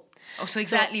school. Oh, so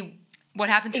exactly what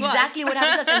happened to us. Exactly what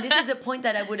happened to us. And this is a point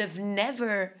that I would have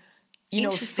never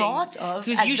thought of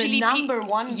as usually the number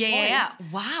one point. Yeah.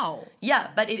 Wow. Yeah,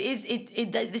 but it is.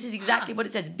 This is exactly what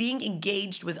it says. Being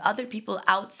engaged with other people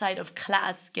outside of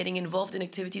class, getting involved in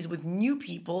activities with new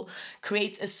people,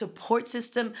 creates a support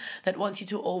system that wants you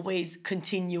to always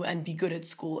continue and be good at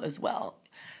school as well.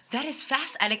 That is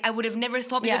fast. I would have never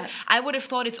thought, because I would have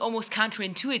thought it's almost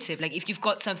counterintuitive. Like if you've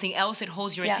got something else that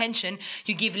holds your attention,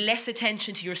 you give less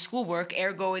attention to your schoolwork.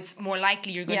 Ergo, it's more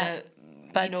likely you're gonna.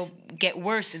 Get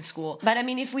worse in school. But I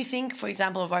mean, if we think, for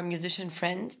example, of our musician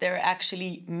friends, there are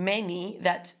actually many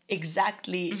that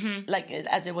exactly like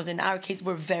as it was in our case,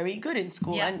 were very good in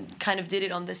school and kind of did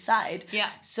it on the side. Yeah.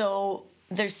 So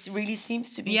really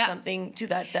seems to be something to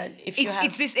that if you have...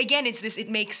 It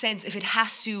makes sense. If it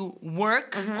has to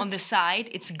work on the side,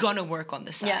 it's gonna work on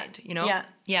the side, you know?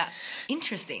 Yeah.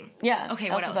 Interesting. Yeah. Okay,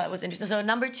 what what else? That was interesting. So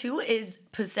number 2 is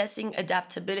possessing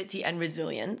adaptability and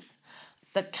resilience.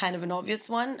 That's kind of an obvious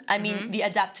one. I mean, the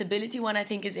adaptability one I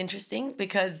think is interesting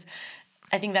because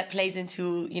I think that plays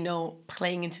into,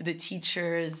 playing into the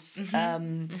teacher's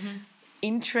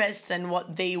interests and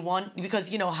what they want, because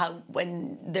how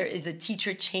when there is a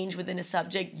teacher change within a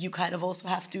subject, you kind of also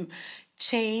have to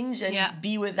change and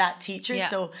be with that teacher.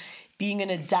 So being an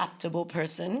adaptable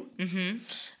person.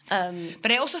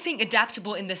 But I also think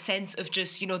adaptable in the sense of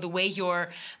just, the way your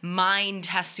mind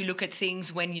has to look at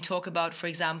things when you talk about, for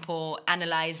example,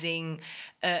 analyzing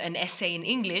an essay in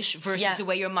English versus the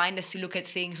way your mind has to look at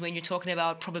things when you're talking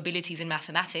about probabilities in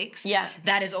mathematics. Yeah.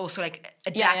 That is also like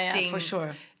adapting. For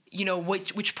sure.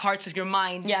 Which parts of your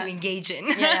mind to engage in.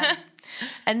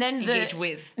 And then engage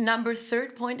with. Number 3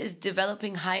 point is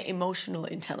developing high emotional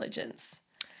intelligence.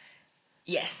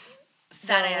 Yes.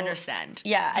 So, that I understand.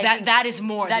 Yeah. That is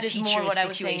more that the is teacher's more what situation. I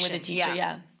was saying with the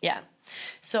teacher. Yeah.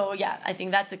 So, I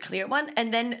think that's a clear one.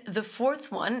 And then the 4th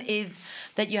one is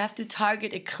that you have to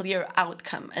target a clear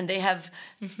outcome. And they have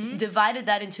divided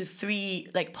that into 3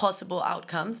 possible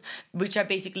outcomes, which are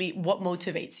basically what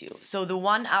motivates you. So the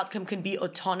one outcome can be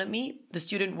autonomy. The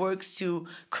student works to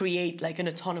create an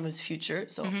autonomous future.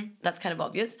 So that's kind of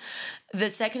obvious. The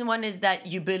second one is that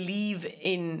you believe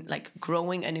in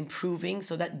growing and improving,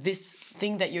 so that this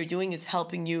thing that you're doing is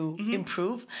helping you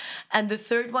improve. And the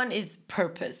third one is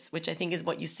purpose, which I think is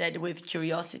what you said with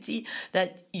curiosity,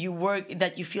 that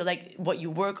you feel like what you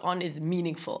work on is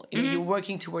meaningful. You're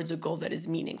working towards a goal that is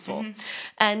meaningful.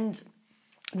 And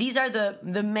these are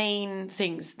the main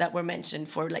things that were mentioned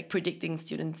for predicting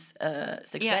students'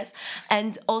 success.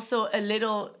 And also a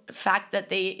little fact that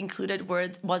they included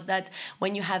was that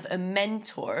when you have a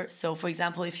mentor, so for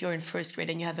example, if you're in 1st grade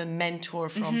and you have a mentor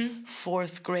from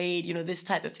 4th grade, this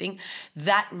type of thing,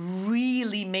 that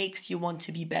really makes you want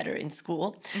to be better in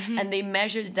school. And they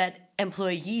measured that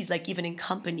employees, even in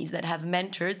companies that have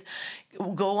mentors,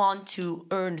 go on to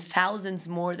earn thousands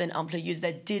more than employees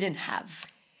that didn't have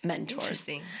mentors.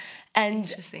 Interesting.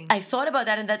 And I thought about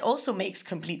that, and that also makes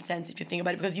complete sense if you think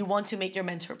about it, because you want to make your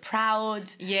mentor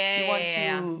proud. You want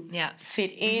to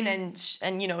fit in and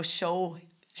show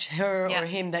her or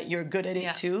him that you're good at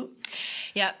it too.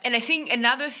 Yeah, and I think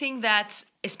another thing that,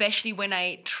 especially when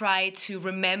I try to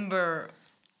remember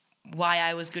why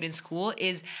I was good in school,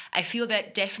 is I feel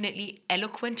that definitely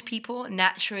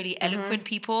naturally eloquent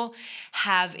people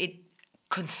have it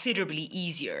considerably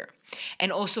easier.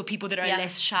 And also people that are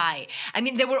less shy. I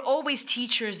mean, there were always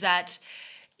teachers that,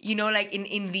 in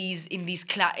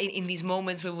these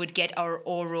moments where we would get our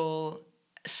oral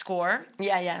score.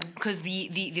 Because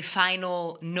the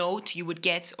final note you would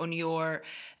get on your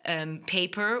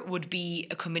paper would be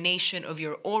a combination of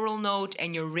your oral note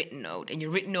and your written note. And your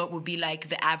written note would be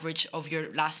the average of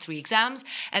your last 3 exams.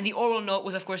 And the oral note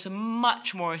was, of course, a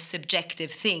much more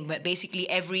subjective thing. But basically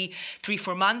every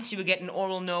 3-4 months you would get an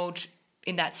oral note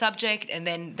in that subject, and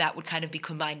then that would kind of be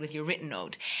combined with your written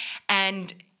note.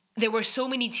 And there were so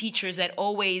many teachers that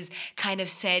always kind of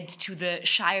said to the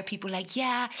shyer people,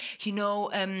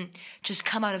 just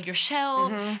come out of your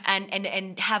shell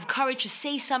and have courage to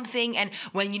say something. And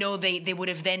when, they would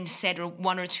have then said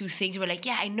 1 or 2 things, you were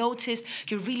I noticed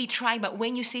you're really trying, but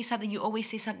when you say something, you always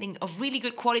say something of really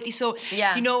good quality. So,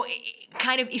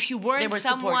 kind of if you weren't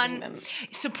someone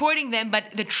supporting them,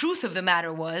 but the truth of the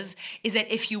matter is that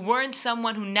if you weren't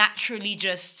someone who naturally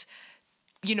just,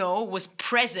 was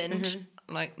present,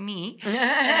 like me,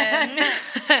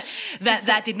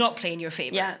 that did not play in your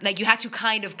favor. You had to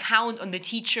kind of count on the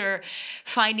teacher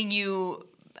finding you,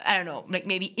 I don't know,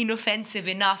 maybe inoffensive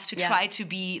enough to try to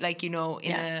be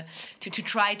to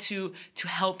try to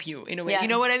help you in a way. You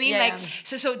know what I mean?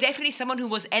 So definitely someone who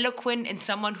was eloquent and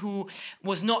someone who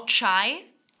was not shy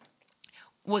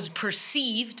was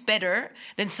perceived better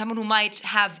than someone who might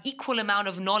have equal amount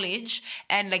of knowledge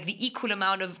and the equal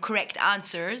amount of correct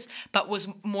answers, but was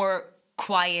more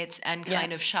quiet and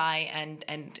kind of shy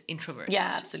and introverted.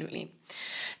 Yeah, absolutely.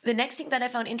 The next thing that I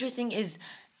found interesting is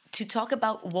to talk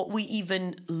about what we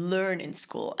even learn in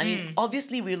school. I mean,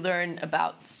 obviously we learn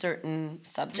about certain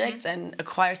subjects and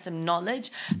acquire some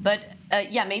knowledge, but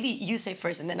maybe you say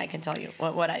first and then I can tell you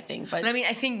what I think. But I mean,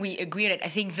 I think we agree on it. I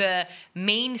think the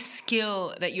main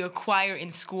skill that you acquire in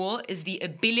school is the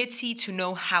ability to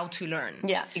know how to learn.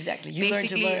 Yeah, exactly. You learn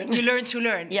to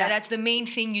learn. Yeah, that's the main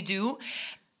thing you do.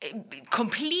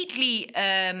 completely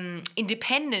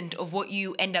independent of what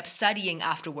you end up studying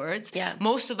afterwards. Yeah.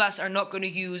 Most of us are not going to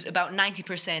use about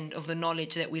 90% of the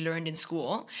knowledge that we learned in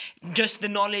school, just the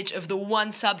knowledge of the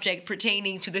one subject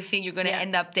pertaining to the thing you're going to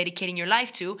end up dedicating your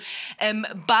life to.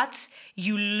 But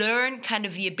you learn kind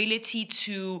of the ability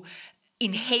to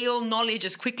inhale knowledge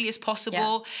as quickly as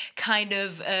possible, kind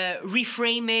of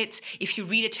reframe it. If you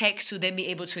read a text, to then be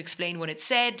able to explain what it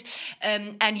said.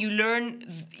 And you learn,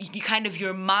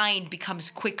 your mind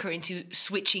becomes quicker into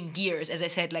switching gears. As I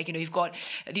said, like, you've got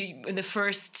the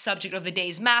first subject of the day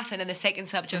is math, and then the second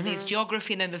subject of the day is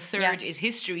geography, and then the third is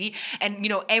history.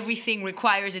 And, everything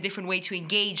requires a different way to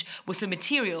engage with the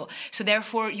material. So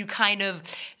therefore, you kind of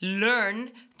learn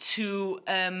to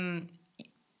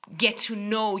get to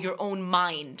know your own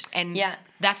mind, and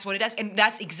that's what it does, and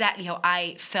that's exactly how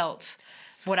I felt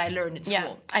what I learned in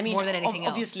school. I mean, more than anything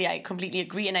obviously I completely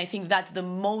agree, and I think that's the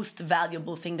most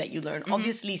valuable thing that you learn.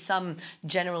 Obviously some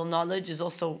general knowledge is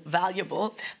also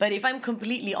valuable, but if I'm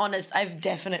completely honest, I've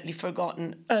definitely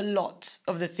forgotten a lot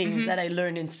of the things that I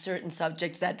learned in certain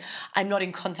subjects that I'm not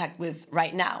in contact with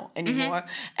right now anymore.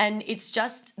 And it's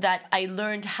just that I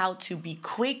learned how to be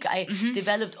quick. I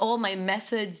developed all my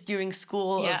methods during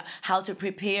school of how to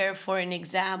prepare for an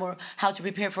exam, or how to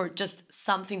prepare for just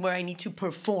something where I need to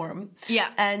perform.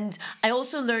 And I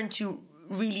also learned to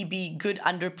really be good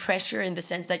under pressure, in the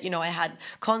sense that, I had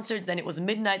concerts, then it was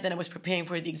midnight, then I was preparing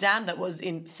for the exam that was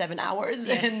in 7 hours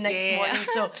and next morning.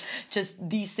 So just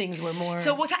these things were more...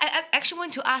 So what I actually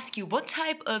want to ask you, what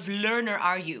type of learner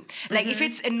are you? Like if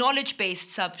it's a knowledge-based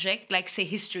subject, like say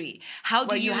history, how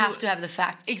do you have to have the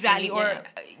facts. Exactly.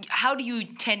 How do you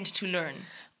tend to learn?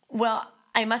 Well,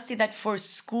 I must say that for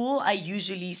school, I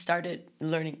usually started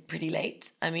learning pretty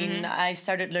late. I mean, I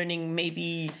started learning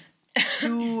maybe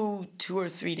two or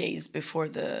 3 days before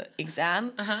the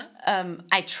exam.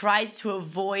 I tried to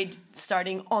avoid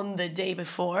starting on the day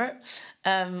before,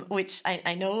 which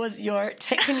I know was your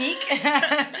technique.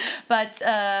 But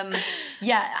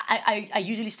I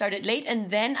usually started late, and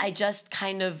then I just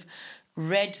kind of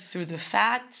read through the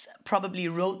facts, probably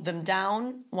wrote them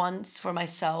down once for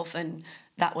myself, and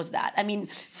that was that. I mean,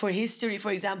 for history,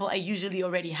 for example, I usually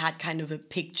already had kind of a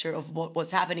picture of what was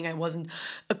happening. I wasn't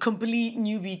a complete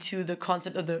newbie to the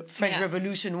concept of the French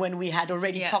Revolution when we had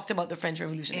already talked about the French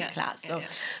Revolution in class. So,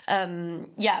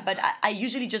 but I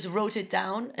usually just wrote it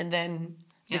down, and then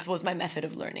this was my method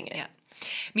of learning it. Yeah,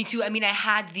 me too. I mean, I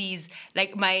had these,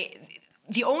 like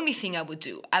the only thing I would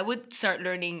do, I would start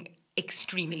learning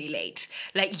extremely late.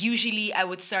 Like usually I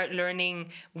would start learning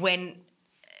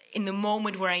in the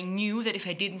moment where I knew that if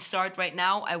I didn't start right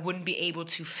now, I wouldn't be able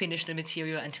to finish the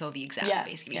material until the exam,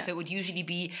 basically. So it would usually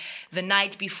be the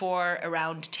night before,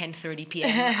 around 10:30 p.m.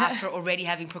 after already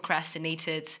having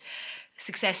procrastinated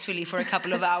successfully for a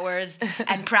couple of hours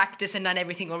and practiced and done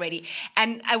everything already.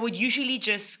 And I would usually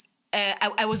just,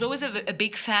 I was always a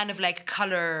big fan of like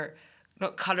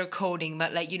not color coding,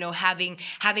 but like,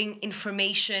 having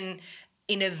information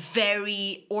in a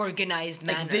very organized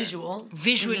manner. Like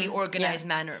visually organized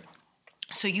manner.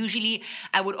 So usually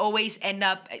I would always end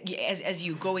up, as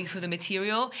you, going through the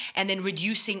material and then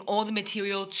reducing all the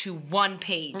material to one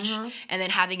page and then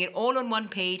having it all on one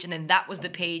page, and then that was the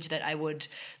page that I would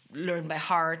learn by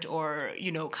heart, or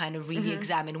kind of really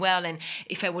examine well. And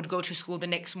if I would go to school the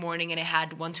next morning and I had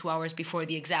 1-2 hours before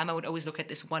the exam, I would always look at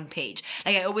this one page.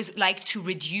 Like I always like to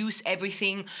reduce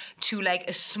everything to like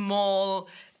a small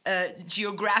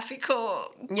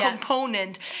geographical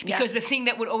component, because the thing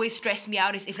that would always stress me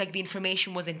out is if like the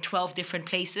information was in 12 different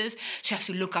places, so you have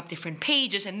to look up different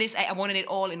pages, and this I wanted it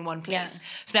all in one place.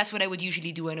 So that's what I would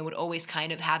usually do, and I would always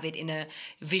kind of have it in a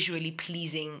visually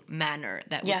pleasing manner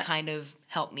that would kind of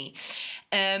help me.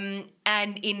 And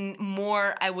in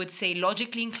more, I would say,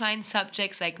 logically inclined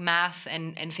subjects like math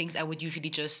and things, I would usually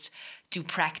just do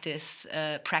practice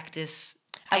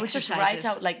I would just write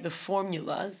out like the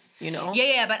formulas,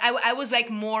 Yeah, but I was like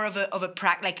more of a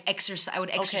exercise. I would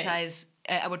exercise.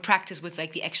 I would practice with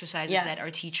like the exercises that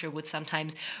our teacher would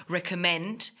sometimes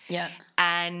recommend.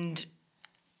 And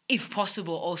if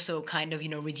possible, also kind of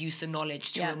reduce the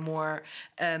knowledge to a more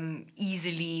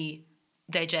easily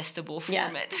digestible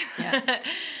format.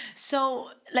 So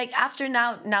like after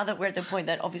now that we're at the point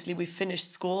that obviously we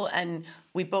finished school, and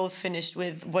we both finished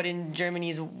with what in Germany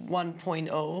is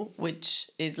 1.0, which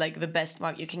is like the best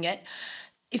mark you can get.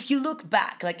 If you look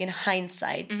back, like in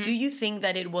hindsight, do you think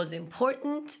that it was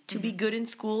important to be good in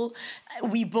school?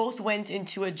 We both went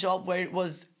into a job where it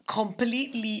was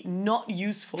completely not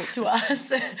useful to us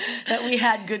that we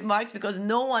had good marks, because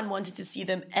no one wanted to see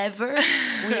them ever.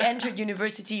 We entered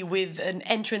university with an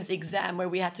entrance exam where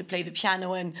we had to play the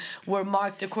piano and were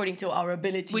marked according to our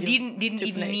ability. We didn't to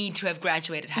even play. need to have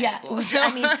graduated high school. So.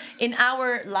 I mean, in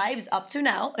our lives up to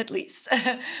now, at least,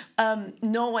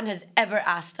 no one has ever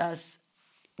asked us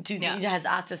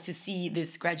to see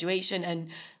this graduation, and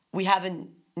we haven't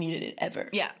needed it ever.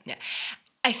 Yeah.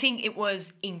 I think it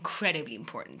was incredibly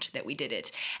important that we did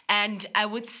it. And I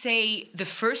would say the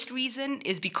first reason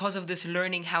is because of this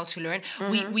learning how to learn.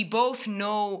 We both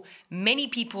know many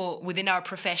people within our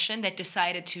profession that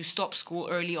decided to stop school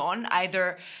early on,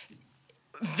 either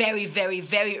very, very,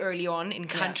 very early on in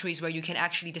countries where you can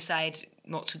actually decide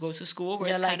not to go to school,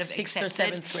 where it's like kind of 6th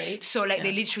accepted. or 7th grade. So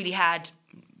they literally had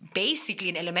basically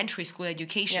an elementary school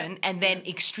education and then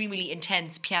extremely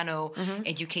intense piano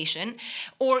education,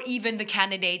 or even the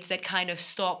candidates that kind of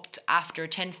stopped after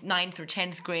 9th or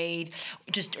 10th grade,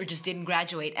 just didn't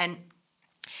graduate. And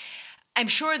I'm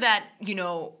sure that,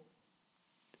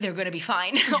 they're going to be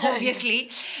fine,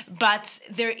 obviously, but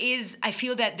I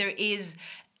feel that there is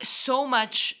so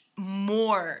much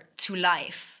more to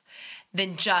life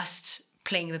than just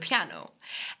playing the piano.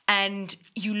 And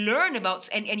you learn about,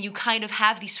 and you kind of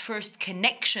have these first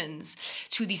connections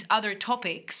to these other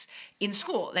topics in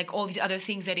school, like all these other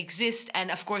things that exist.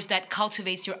 And of course, that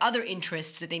cultivates your other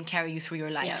interests that then carry you through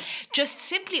your life. Yeah. Just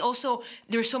simply also,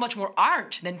 there's so much more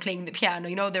art than playing the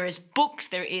piano. There is books,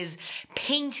 there is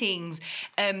paintings,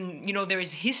 there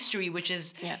is history, which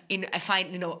is, I find,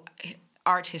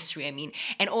 art history,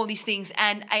 and all these things.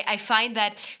 And I find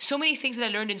that so many things that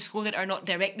I learned in school that are not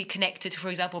directly connected to, for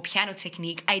example, piano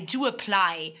technique, I do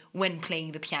apply when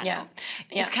playing the piano. Yeah.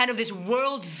 It's kind of this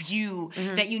world view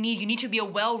that you need. You need to be a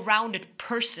well-rounded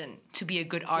person to be a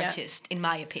good artist, in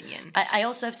my opinion. I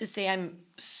also have to say I'm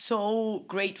so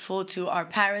grateful to our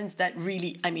parents that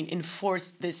really,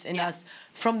 enforced this in us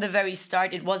from the very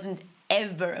start. It wasn't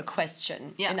ever a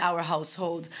question in our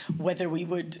household whether we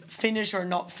would finish or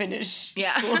not finish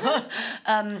school.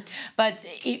 But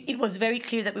it was very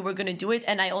clear that we were going to do it.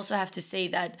 And I also have to say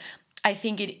that I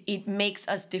think it makes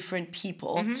us different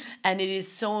people. And it is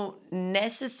so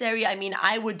necessary.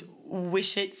 I would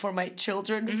wish it for my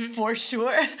children for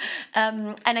sure.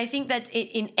 And I think that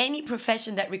in any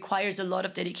profession that requires a lot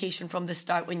of dedication from the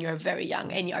start when you're very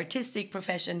young, any artistic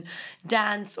profession,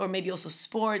 dance, or maybe also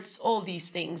sports, all these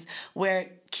things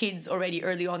where kids already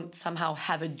early on somehow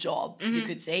have a job, you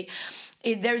could say,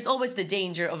 there's always the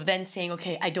danger of then saying,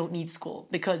 okay, I don't need school,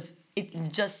 because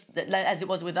it just, as it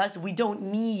was with us, we don't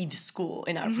need school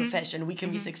in our profession. We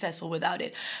can be successful without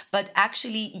it. But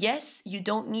actually, yes, you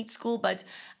don't need school, but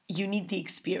you need the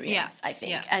experience, I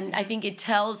think. Yeah. And I think it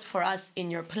tells for us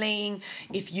in your playing,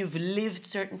 if you've lived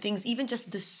certain things, even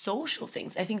just the social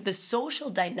things. I think the social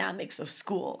dynamics of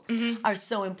school are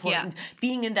so important. Yeah.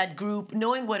 Being in that group,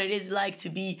 knowing what it is like to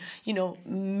be,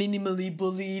 minimally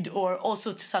bullied, or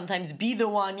also to sometimes be the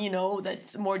one,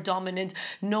 that's more dominant,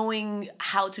 knowing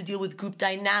how to deal with group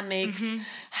dynamics,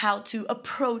 how to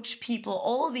approach people,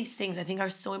 all these things I think are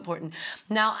so important.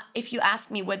 Now, if you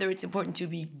ask me whether it's important to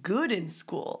be good in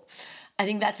school, I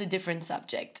think that's a different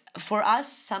subject. For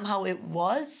us, somehow it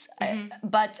was,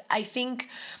 but I think,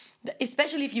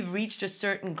 especially if you've reached a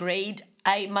certain grade,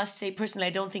 I must say personally, I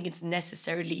don't think it's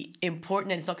necessarily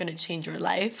important, and it's not going to change your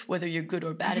life, whether you're good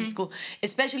or bad in school,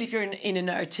 especially if you're in an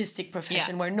artistic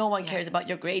profession where no one cares about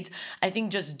your grades. I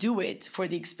think just do it for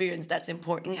the experience. That's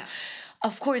important. Yeah.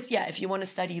 Of course, if you want to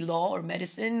study law or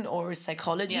medicine or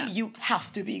psychology, you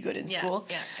have to be good in school.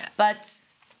 But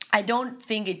I don't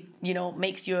think it,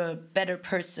 makes you a better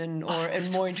person or a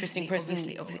more interesting person.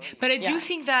 Obviously. But I do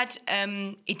think that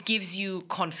it gives you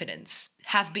confidence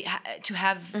to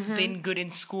have been good in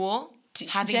school.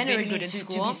 Generally, to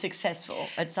be successful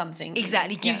at something.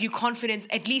 Exactly. It gives you confidence.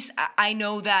 At least I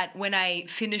know that when I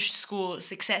finished school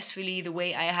successfully, the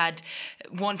way I had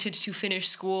wanted to finish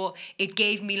school, it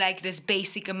gave me like this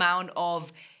basic amount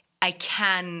of, I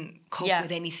can cope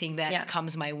with anything that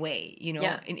comes my way,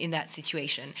 in that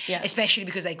situation. Yeah. Especially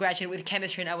because I graduated with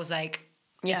chemistry and I was like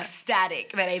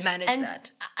ecstatic that I managed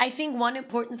that. I think one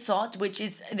important thought,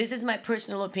 this is my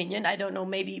personal opinion, I don't know,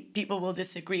 maybe people will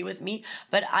disagree with me,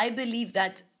 but I believe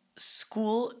that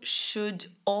school should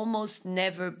almost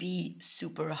never be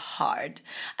super hard.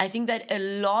 I think that a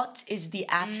lot is the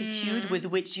attitude with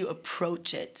which you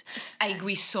approach it. I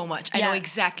agree so much. I know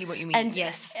exactly what you mean.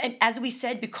 And as we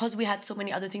said, because we had so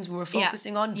many other things we were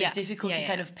focusing on, the difficulty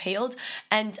kind of paled.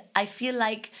 And I feel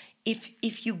like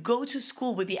if you go to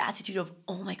school with the attitude of,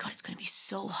 oh my God, it's going to be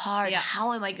so hard. Yeah.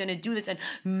 How am I going to do this? And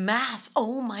math,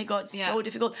 oh my God, so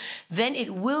difficult. Then it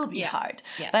will be hard.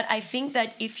 Yeah. But I think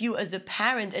that if you as a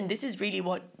parent, and this is really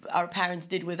what our parents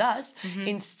did with us,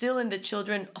 instill in the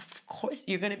children, of course,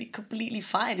 you're going to be completely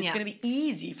fine. It's going to be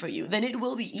easy for you. Then it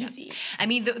will be easy. I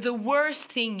mean, the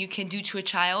worst thing you can do to a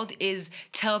child is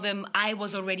tell them, I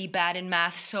was already bad in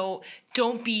math, so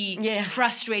don't be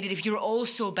frustrated if you're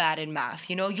also bad in math.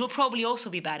 You know, you'll probably also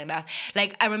be bad in math.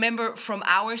 Like, I remember from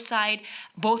our side,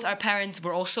 both our parents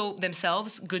were also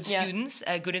themselves good students,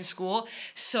 good in school.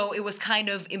 So it was kind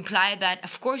of implied that,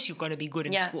 of course, you're going to be good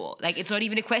in school. Like, it's not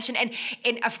even a question. And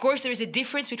of course, there is a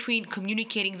difference between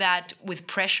communicating that with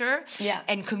pressure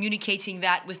and communicating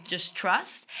that with just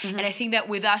trust. And I think that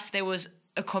with us, there was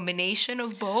a combination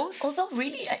of both. Although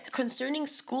really, concerning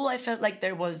school, I felt like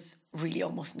there was really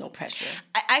almost no pressure.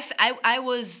 I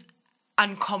was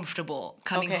uncomfortable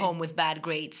coming home with bad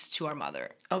grades to our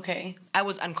mother. Okay. I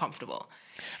was uncomfortable.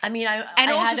 I mean, I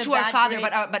also had a to our bad father,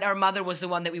 grade. but our mother was the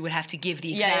one that we would have to give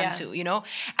the exam to, you know?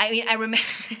 I mean, I remember...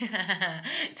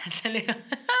 That's a little...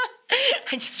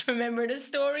 I just remembered a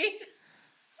story.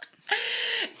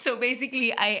 So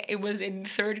basically, it was in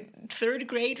third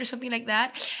grade or something like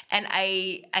that, and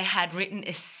I had written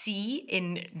a C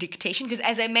in dictation because,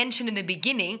 as I mentioned in the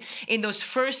beginning, in those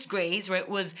first grades, where it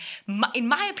was, in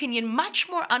my opinion, much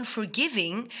more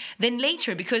unforgiving than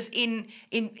later. Because in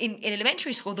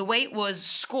elementary school, the way it was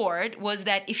scored was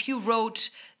that if you wrote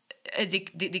a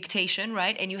dictation,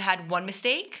 right, and you had one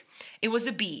mistake, it was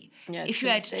a B. Yeah, if you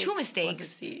had two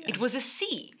mistakes, it was a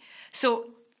C. So.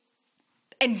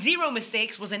 And 0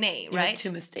 mistakes was an A, right? You had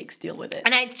 2 mistakes, deal with it.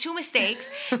 And I had 2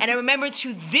 mistakes, and I remember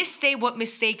to this day what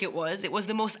mistake it was. It was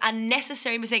the most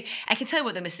unnecessary mistake. I can tell you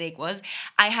what the mistake was.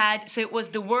 It was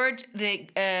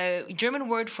the German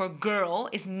word for girl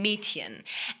is Mädchen.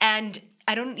 And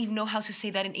I don't even know how to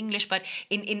say that in English, but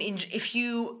in if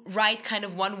you write kind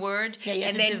of one word, you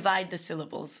have to divide the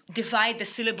syllables. Divide the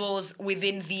syllables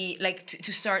within the, like,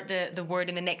 to start the word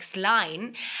in the next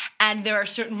line, and there are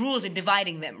certain rules in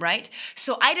dividing them, right?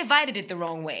 So I divided it the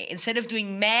wrong way. Instead of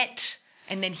doing met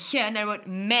and then hien, I wrote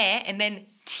me and then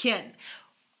tien.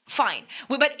 Fine.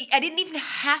 Well, but I didn't even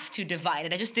have to divide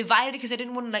it. I just divided it because I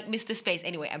didn't want to miss the space.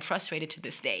 Anyway, I'm frustrated to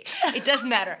this day. It doesn't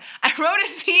matter. I wrote a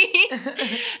C,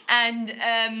 and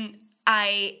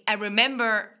I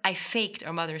remember I faked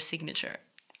our mother's signature.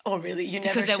 Oh, really? You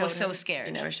never because showed I was her? so scared.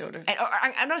 You never showed her?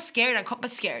 I'm not scared,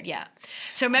 but scared, yeah.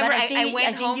 So remember, I went home.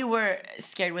 I think you were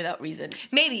scared without reason.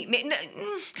 Maybe.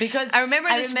 Because I remember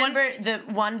the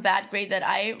one bad grade that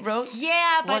I wrote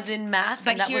was in math,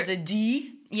 and that was a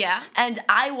D. Yeah. And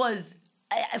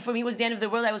for me, it was the end of the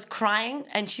world. I was crying,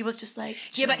 and she was just like...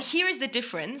 Yeah, but here is the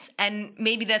difference, and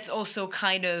maybe that's also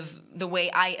kind of the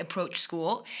way I approach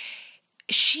school.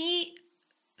 She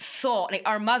thought, like,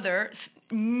 our mother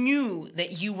knew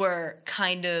that you were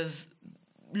kind of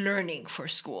learning for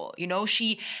school, you know?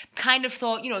 She kind of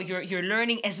thought, you know, you're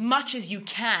learning as much as you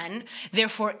can,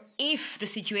 therefore if the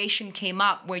situation came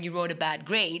up where you wrote a bad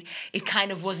grade, it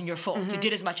kind of wasn't your fault. You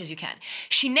did as much as you can.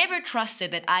 She never trusted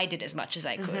that I did as much as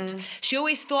I could. She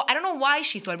always thought, I don't know why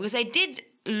she thought, because I did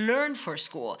learn for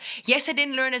school. Yes, I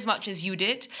didn't learn as much as you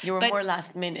did. You were more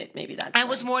last minute, maybe that's I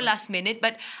was more last minute,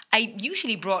 but I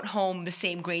usually brought home the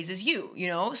same grades as you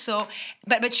know? So,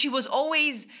 but she was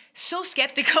always so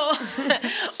skeptical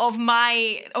of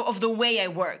the way I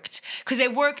worked. Because I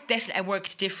worked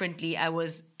differently. I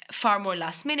was far more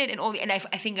last minute and I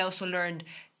think I also learned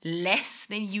less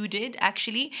than you did,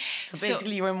 actually. So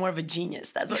basically you were more of a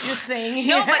genius. That's what you're saying.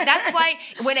 No, but that's why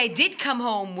when I did come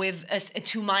home with a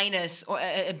 2 minus or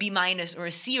a B minus or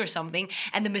a C or something,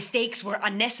 and the mistakes were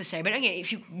unnecessary. But okay,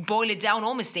 if you boil it down,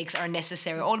 all mistakes are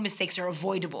necessary. All mistakes are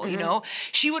avoidable, you know?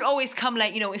 She would always come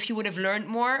like, you know, if you would have learned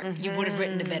more, you would have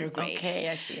written a better grade. Okay,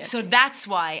 I see. So that's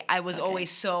why I was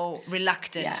always so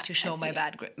reluctant to show my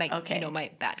bad grade, you know, my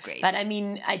bad grades. But I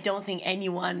mean, I don't think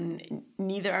anyone,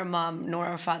 neither our mom nor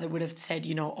our father would have said,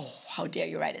 you know, oh, how dare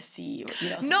you write a C? Or, you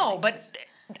know, no, like but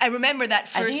I remember that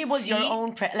first. I think it was your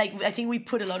own I think we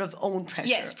put a lot of own pressure.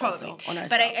 Yes, probably on ourselves.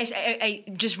 But I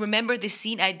just remember this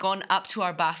scene. I'd gone up to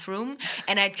our bathroom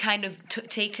and I'd kind of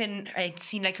I'd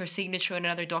seen like her signature in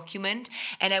another document,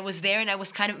 and I was there, and I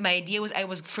was kind of, my idea was I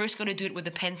was first going to do it with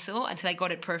a pencil until I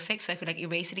got it perfect, so I could like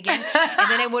erase it again, and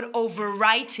then I would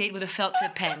overwrite it with a felt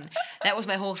tip pen. That was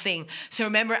my whole thing. So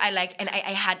remember, I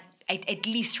at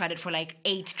least tried it for like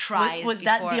 8 tries. Was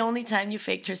that the only time you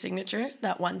faked her signature?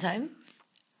 That one time?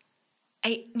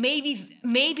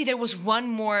 maybe there was one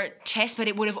more test, but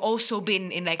it would have also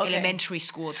been in like elementary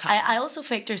school time. I also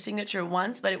faked her signature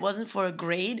once, but it wasn't for a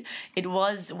grade. It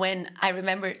was when I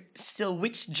remember still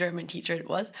which German teacher it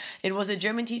was. It was a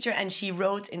German teacher, and she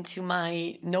wrote into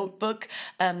my notebook,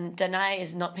 Danae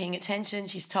is not paying attention.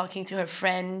 She's talking to her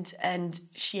friend, and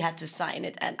she had to sign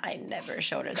it, and I never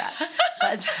showed her that.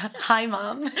 But hi,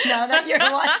 Mom. Now that you're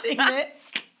watching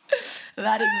this,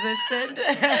 that existed.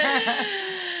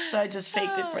 So I just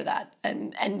faked it for that,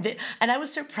 and I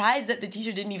was surprised that the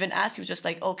teacher didn't even ask. He was just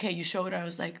like, "Okay, you showed her." I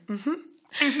was like, "Mm-hmm."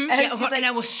 And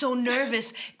I was so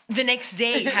nervous the next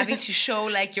day having to show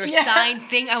like your signed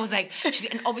thing. I was like,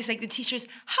 and obviously like the teachers,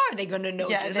 how are they going to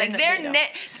notice? Like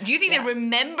do you think they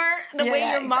remember the way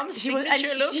your mom's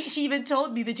signature looks? She even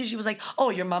told me, the teacher was like, "Oh,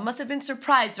 your mom must have been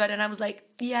surprised, right?" And I was like,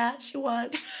 "Yeah, she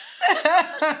was."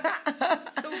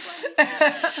 So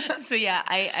funny. So yeah,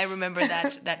 I remember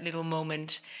that little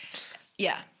moment.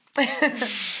 Yeah.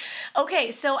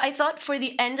 Okay, so I thought for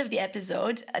the end of the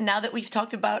episode, now that we've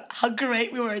talked about how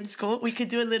great we were in school, we could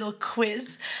do a little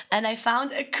quiz. And I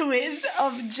found a quiz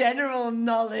of general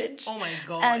knowledge. Oh my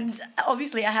God. And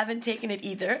obviously I haven't taken it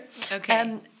either.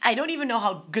 Okay. I don't even know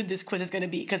how good this quiz is going to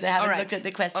be because I haven't looked at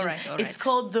the question. All right. It's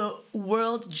called the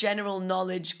World General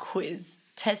Knowledge Quiz.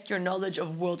 Test your knowledge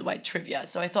of worldwide trivia.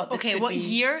 So I thought this could be... Okay, what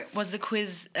year was the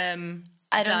quiz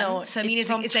I don't know. So I mean, it's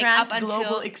from it's Trans like up Global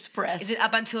until, Express. Is it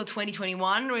up until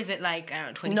 2021 or is it like, I don't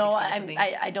know, 2016 No, or something?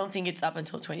 I don't think it's up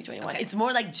until 2021. Okay. It's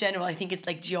more like general. I think it's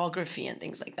like geography and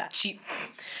things like that.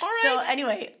 All right. So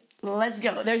anyway, let's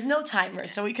go. There's no timer,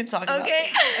 so we can talk about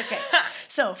it. Okay.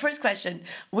 So first question.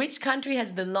 Which country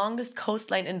has the longest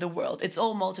coastline in the world? It's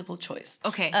all multiple choice.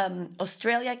 Okay.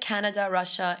 Australia, Canada,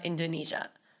 Russia, Indonesia.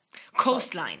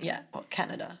 Coastline. Well,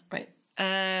 Canada, right?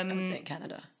 I would say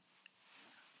Canada.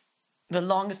 The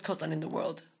longest coastline in the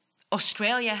world.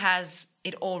 Australia has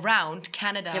it all round.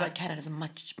 Canada. Yeah, but Canada's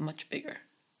much, much bigger.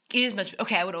 It is much.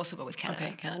 Okay, I would also go with Canada.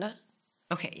 Okay, Canada?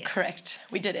 Okay, yes. Correct.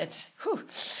 We did it. Whew.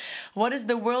 What is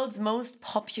the world's most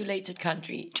populated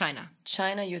country? China.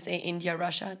 China, USA, India,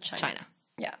 Russia, China.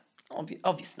 Yeah.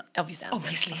 Obvious answer.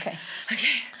 Obviously. Okay.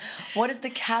 What is the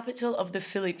capital of the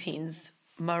Philippines?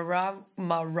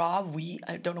 Marawi.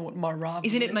 I don't know what Marawi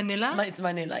is. Isn't it Manila? It's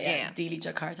Manila, yeah. Yeah. Delhi,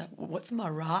 Jakarta. What's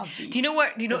Marawi? Do you know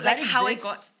where? Do you know Does like that how I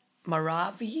exist? got?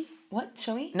 Marawi? What?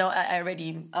 Show me. No, I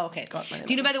already Okay. got Manila.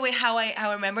 Do you know, by the way, how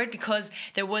I remember it? Because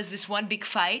there was this one big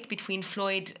fight between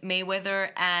Floyd Mayweather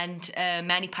and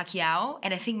Manny Pacquiao,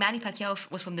 and I think Manny Pacquiao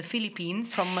was from the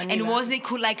Philippines. From Manila. And wasn't it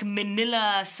called like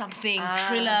Manila something,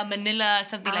 Trilla Manila,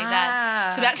 something like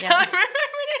that? So that's yeah. how I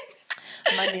remembered it.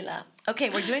 Manila.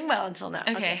 Okay, we're doing well until now.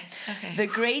 Okay. The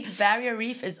Great Barrier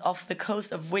Reef is off the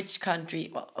coast of which country?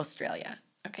 Well, Australia.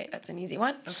 Okay, that's an easy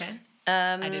one. Okay.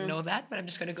 I didn't know that, but I'm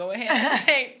just going to go ahead and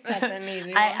say that's an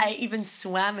easy one. I even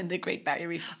swam in the Great Barrier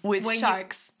Reef with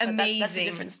sharks. Amazing. That's a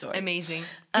different story. Amazing.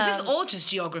 This is all just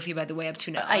geography, by the way, up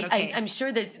to now. I'm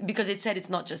sure there's, because it said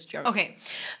it's not just geography.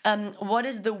 Okay. What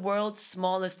is the world's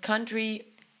smallest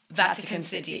country? Vatican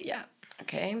City. Yeah.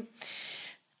 Okay.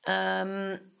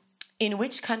 In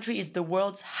which country is the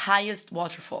world's highest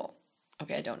waterfall?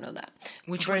 Okay, I don't know that.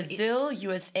 Which Brazil,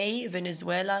 USA,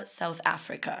 Venezuela, South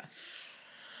Africa.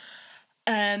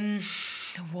 The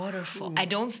waterfall. I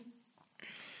don't.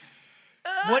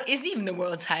 What is even the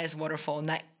world's highest waterfall?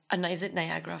 Is it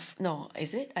Niagara? No,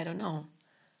 is it? I don't know.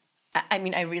 I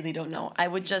mean, I really don't know. I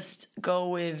would just go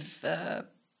with. I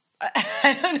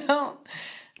don't know.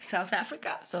 South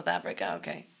Africa. South Africa.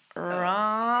 Okay.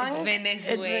 Wrong. It's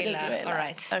Venezuela. All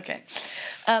right. Okay.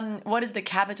 What is the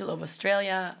capital of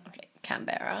Australia? Okay,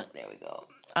 Canberra. There we go.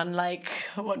 Unlike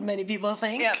what many people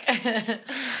think. Yep.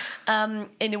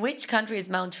 In which country is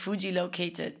Mount Fuji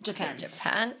located?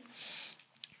 Japan.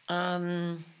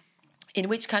 In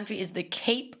which country is the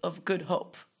Cape of Good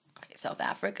Hope? Okay, South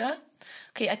Africa.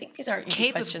 Okay, I think these are easy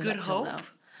Cape questions of Good up till Hope? now.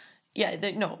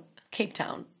 Yeah, no, Cape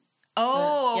Town.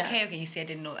 Oh, yeah. okay. You see, I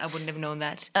didn't know. I wouldn't have known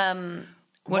that.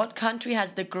 What country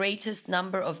has the greatest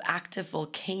number of active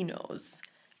volcanoes?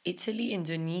 Italy,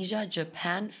 Indonesia,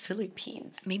 Japan,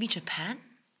 Philippines. Maybe Japan.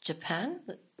 Japan?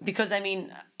 Because, I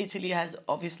mean, Italy has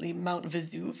obviously Mount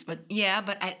Vesuve, but... Yeah,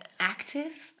 but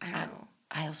active? I don't know.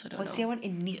 I also don't know. What's the other one?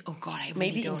 Indonesia. Oh, God, I really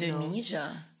Maybe don't know.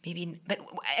 Indonesia. Maybe, but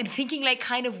I'm thinking like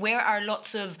kind of where are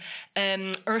lots of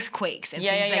earthquakes and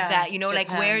things like yeah. that, you know, Japan.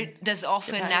 like where does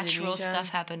often Japan, natural Indonesia. stuff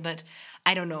happen, but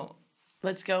I don't know.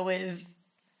 Let's go with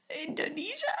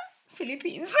Indonesia.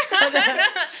 Philippines.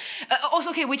 Also,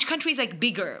 okay, which country is like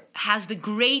bigger, has the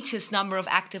greatest number of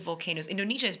active volcanoes?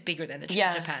 Indonesia is bigger than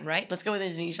Japan, right? Let's go with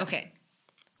Indonesia. Okay.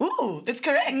 Ooh, it's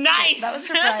correct. Nice. That was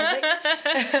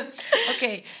surprising.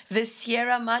 Okay, the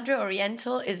Sierra Madre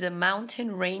Oriental is a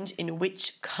mountain range in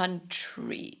which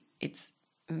country? It's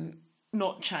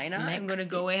Not China. I'm going to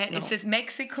go ahead. No. It says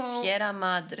Mexico. Sierra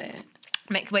Madre.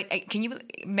 Wait, can you...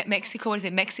 Mexico, what is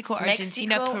it? Mexico,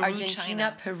 Argentina, Mexico, Peru, Argentina,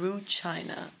 China. Peru,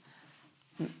 China.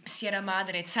 Sierra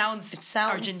Madre. It sounds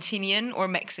Argentinian or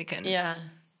Mexican. Yeah.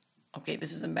 Okay,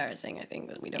 this is embarrassing. I think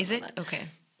that we don't Is know it? that. Okay.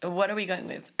 What are we going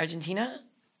with? Argentina?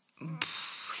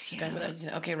 Just Sierra going with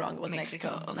Argentina. Okay, wrong. It was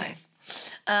Mexico. Okay. Nice.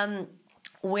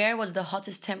 Where was the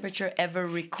hottest temperature ever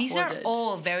recorded? These are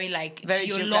all very Very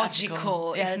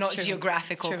geological, Yeah, if that's not true.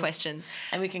 geographical It's true. questions.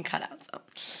 And we can cut out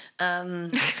some.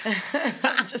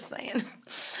 Just saying.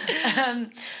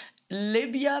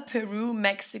 Libya, Peru,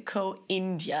 Mexico,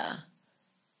 India.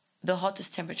 The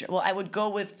hottest temperature. Well, I would go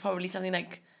with probably something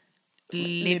like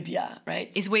Libya,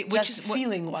 right? Just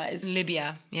feeling-wise.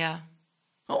 Libya, yeah.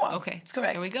 Oh, wow. Okay, It's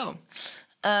correct. There we go.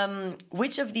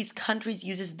 Which of these countries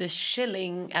uses the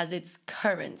shilling as its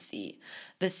currency?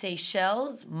 The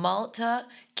Seychelles, Malta,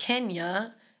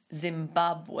 Kenya,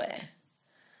 Zimbabwe.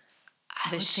 I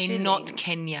would say not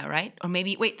Kenya, right? Or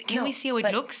maybe, wait, can we see how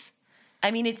it looks? I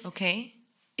mean, it's... Okay.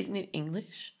 Isn't it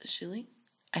English, the shilling?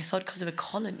 I thought because of a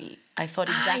colony. I thought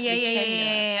exactly Kenya.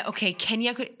 Yeah. Okay,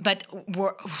 Kenya could, but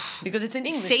Because it's an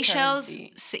English Seychelles,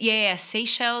 currency.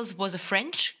 Seychelles was a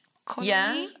French colony,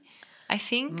 Yeah. I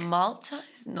think. Malta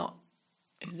is not,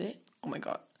 is it? Oh my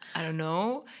God. I don't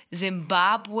know.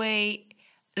 Zimbabwe,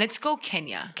 let's go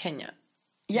Kenya. Kenya.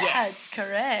 Yes.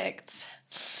 Correct.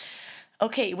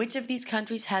 Okay, which of these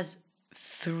countries has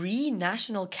 3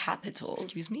 national capitals?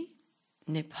 Excuse me?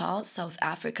 Nepal, South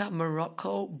Africa,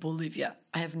 Morocco, Bolivia.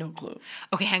 I have no clue.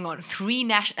 Okay, hang on. 3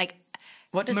 national, like,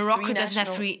 What does Morocco 3 doesn't have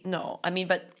national- 3. No, I mean,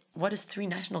 but what does 3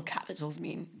 national capitals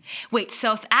mean? Wait,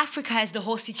 South Africa has the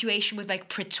whole situation with like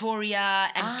Pretoria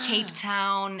and Cape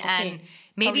Town and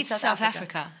maybe Probably it's South South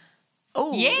Africa. Africa.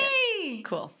 Oh, Yay! yes.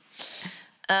 Cool.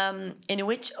 In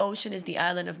which ocean is the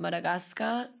island of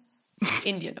Madagascar?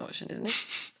 Indian Ocean, isn't it?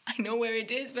 I know where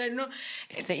it is, but I don't know.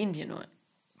 It's the Indian one.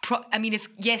 I mean, it's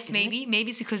maybe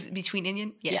it's because between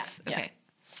Indian. Yes. Yeah, yeah. Okay.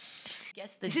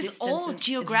 Yes, the This is distance all It's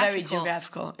very geographical.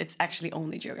 geographical. It's actually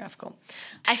only geographical.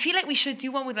 I feel like we should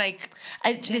do one with like.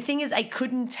 The thing is, I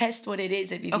couldn't test what it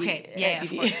is at BD. Okay, yeah, at of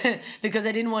BD, course. because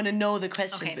I didn't want to know the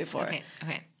questions Okay. before.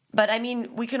 Okay. But I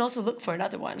mean, we can also look for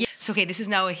another one. Yeah. So okay, this is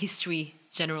now a history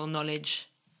general knowledge.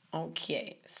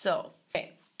 Okay, so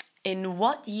in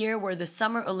what year were the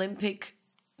Summer Olympic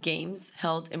Games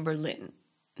held in Berlin?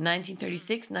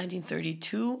 1936,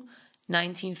 1932,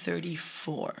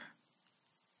 1934.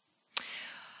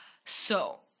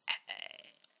 So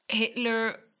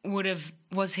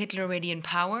was Hitler already in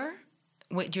power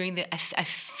during the? I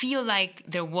feel like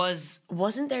there was.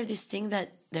 Wasn't there this thing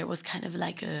that there was kind of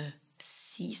like a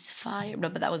ceasefire? No,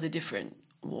 but that was a different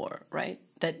war, right?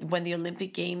 That when the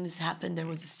Olympic Games happened, there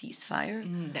was a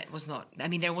ceasefire. That was not. I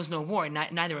mean, there was no war.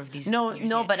 Neither of these. No, years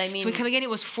no, yet. but I mean. So we come again. It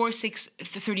was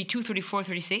 32, 34,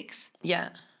 36. Yeah.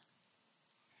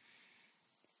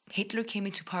 Hitler came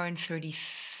into power in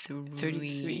 33.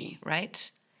 33.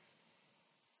 Right?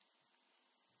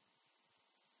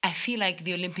 I feel like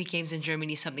the Olympic Games in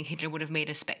Germany is something Hitler would have made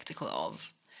a spectacle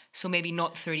of. So maybe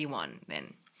not 31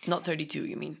 then. Not 32,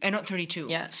 you mean? Not 32.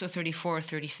 Yeah. So 34 or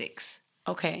 36.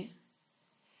 Okay.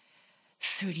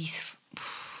 30.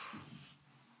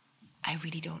 I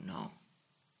really don't know.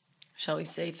 Shall we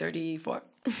say 34?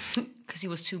 Because he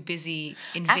was too busy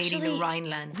invading the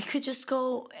Rhineland. We could just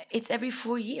go, it's every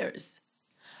 4 years.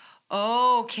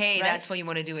 Okay, Right? that's why you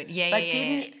want to do it. Yeah, But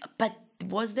yeah. But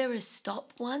was there a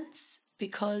stop once?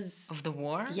 Because... Of the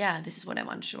war? Yeah, this is what I'm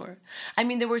unsure. I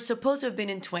mean, they were supposed to have been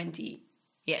in 20,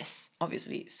 Yes.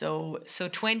 obviously. So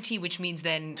 20, which means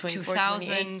then 24,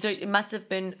 2000. 28, it must have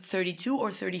been 32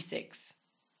 or 36.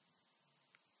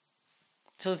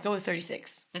 So let's go with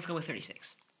 36. Let's go with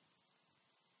 36.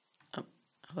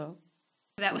 Hello?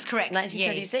 That was correct.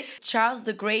 1936. Yay. Charles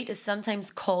the Great is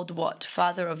sometimes called what?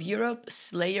 Father of Europe,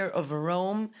 Slayer of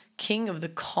Rome, King of the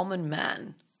Common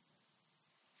Man.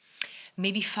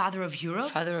 Maybe Father of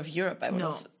Europe? Father of Europe, I would No.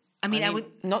 also... I mean, I would...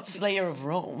 Not Slayer of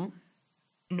Rome.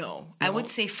 No. I would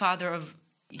say Father of...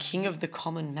 King of the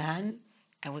Common Man?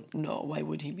 I would... No, why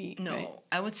would he be? No. Right?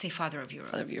 I would say Father of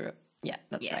Europe. Father of Europe. Yeah,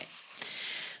 that's right. Yes.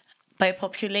 By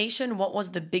population, what was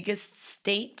the biggest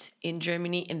state in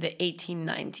Germany in the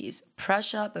 1890s?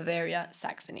 Prussia, Bavaria,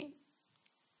 Saxony.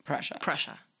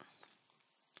 Prussia.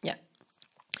 Yeah.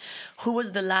 Who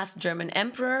was the last German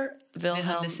emperor?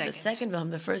 Wilhelm II,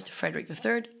 Wilhelm I, Frederick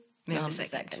III, Wilhelm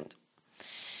II.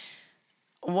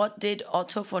 What did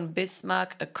Otto von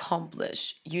Bismarck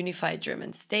accomplish? Unified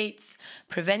German states,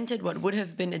 prevented what would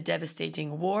have been a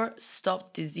devastating war,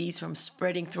 stopped disease from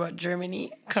spreading throughout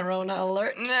Germany. Corona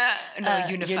alert.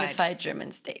 Unified.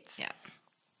 German states. Yeah.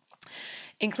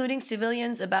 Including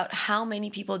civilians, about how many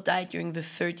people died during the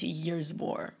 30 Years'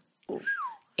 War?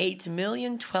 8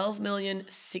 million, 12 million,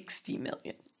 60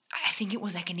 million. I think it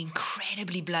was like an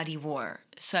incredibly bloody war.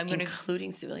 So I'm going to...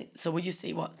 Including civilians. So would you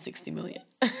say what? 60 million?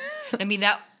 I mean,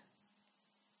 that...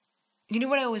 You know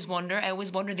what I always wonder? I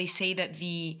always wonder, they say that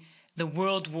the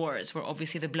world wars were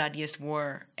obviously the bloodiest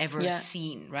war ever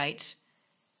seen, right?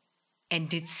 And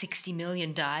did 60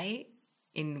 million die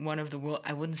in one of the world?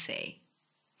 I wouldn't say.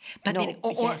 But no, then,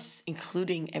 yes,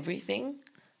 including everything.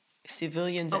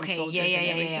 Civilians and soldiers and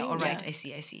everything. Yeah. All right, I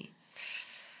see.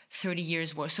 30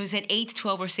 Years' War. So is it 8,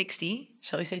 12, or 60?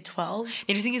 Shall we say 12? The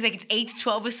interesting is like it's 8,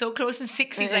 12 is so close, and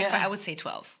 60 is like, I would say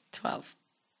 12. 12.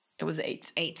 It was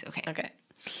 8. 8, okay. Okay.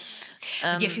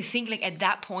 If you think like at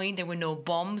that point there were no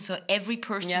bombs, so every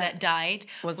person that died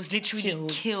was literally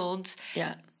killed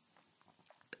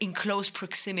in close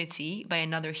proximity by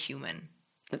another human.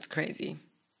 That's crazy.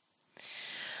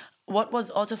 What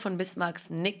was Otto von Bismarck's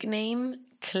nickname?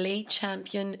 Clay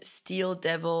Champion, Steel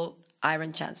Devil,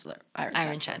 Iron Chancellor.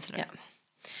 Iron Chancellor. Yeah.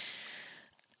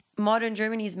 Modern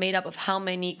Germany is made up of how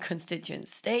many constituent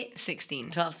states?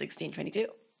 16. 12, 16, 22,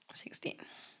 16.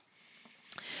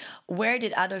 Where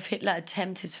did Adolf Hitler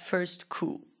attempt his first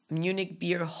coup? Munich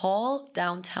Beer Hall,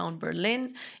 downtown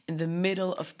Berlin, in the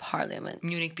middle of Parliament.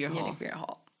 Munich Beer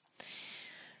Hall.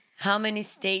 How many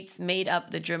states made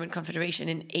up the German Confederation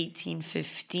in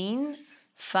 1815?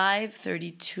 5,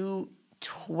 32,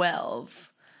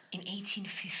 12. In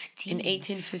 1815? In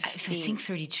 1815. I think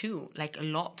 32, like a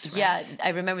lot, right? Yeah, I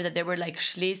remember that there were like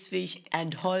Schleswig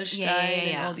and Holstein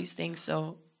and all these things.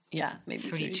 So, yeah, maybe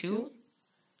 32.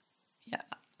 Yeah.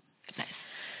 Nice.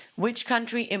 Which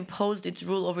country imposed its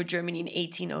rule over Germany in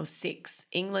 1806?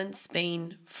 England,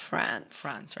 Spain, France.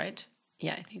 France, right?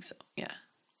 Yeah, I think so. Yeah.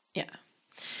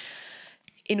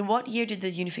 In what year did the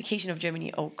unification of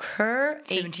Germany occur?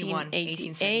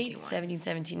 1888,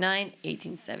 1779,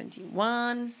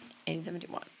 1871,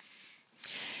 1871.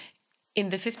 In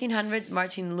the 1500s,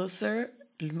 Martin Luther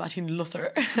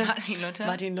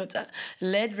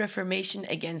led Reformation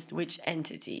against which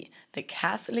entity? The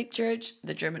Catholic Church,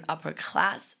 the German upper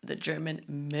class, the German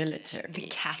military. The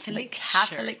Catholic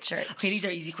Church. Okay, these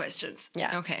are easy questions.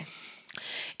 Yeah. Okay.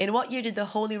 In what year did the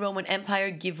Holy Roman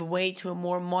Empire give way to a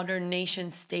more modern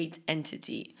nation-state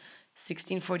entity?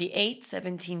 1648,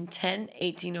 1710,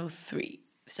 1803.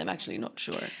 This I'm actually not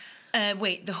sure.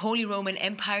 Wait, the Holy Roman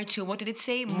Empire to, what did it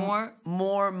say? More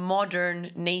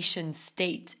modern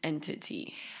nation-state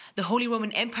entity. The Holy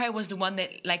Roman Empire was the one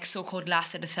that, like, so-called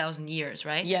lasted 1,000 years,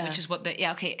 right? Yeah. Which is what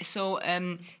okay. So,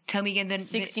 tell me again then.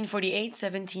 1648,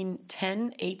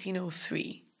 1710,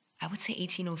 1803. I would say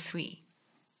 1803.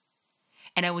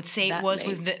 And I would say that it was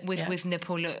late. with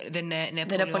Napoleon, the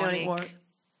Napoleonic War.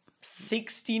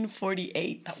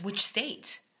 1648. But which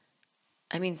state?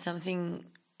 I mean, something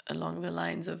along the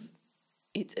lines of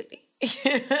Italy.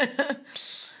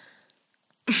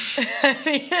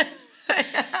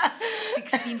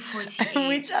 1648.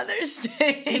 Which other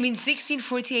state? I mean,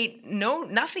 1648. No,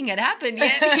 nothing had happened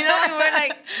yet. You know, and we're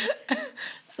like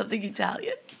something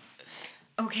Italian.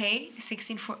 Okay,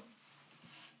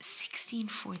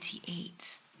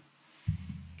 1648.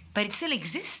 But it still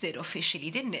existed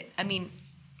officially, didn't it? I mean,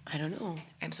 I don't know.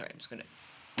 I'm sorry, I'm just gonna.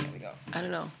 There we go. I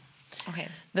don't know. Okay.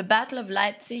 The Battle of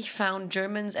Leipzig found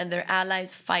Germans and their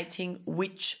allies fighting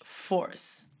which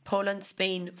force? Poland,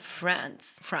 Spain,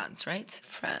 France. France, right?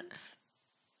 France.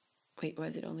 Wait, why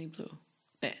is it only blue?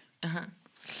 There. Uh-huh.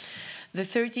 The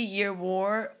 30-Year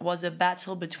War was a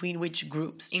battle between which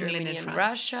groups? England Germany and France.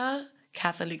 Russia,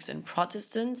 Catholics and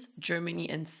Protestants, Germany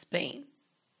and Spain.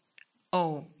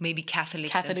 Oh, maybe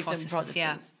Catholics and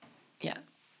Protestants. Yeah.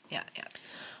 Yeah.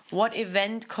 What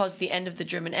event caused the end of the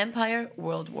German Empire?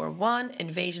 World War I,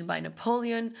 invasion by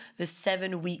Napoleon, the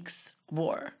 7 Weeks'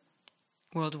 War.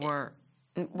 World War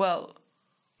Well,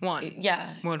 One.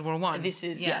 Yeah. World War One. This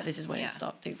is when it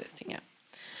stopped existing. Yeah.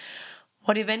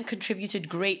 What event contributed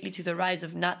greatly to the rise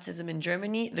of Nazism in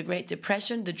Germany? The Great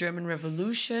Depression, the German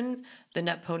Revolution, the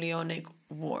Napoleonic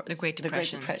Wars. The Great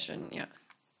Depression. The Great Depression. Yeah.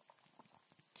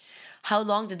 How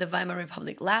long did the Weimar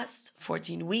Republic last?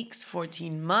 14 weeks,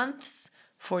 14 months,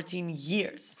 14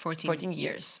 years. 14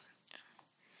 years.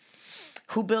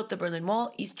 Who built the Berlin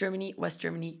Wall? East Germany, West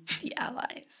Germany, the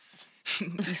Allies.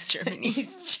 East Germany.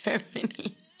 East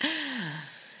Germany.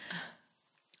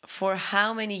 For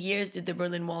how many years did the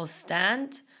Berlin Wall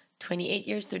stand? 28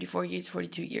 years, 34 years,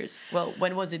 42 years. Well,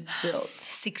 when was it built?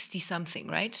 60 something,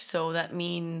 right? So that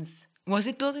means... Was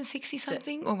it built in 60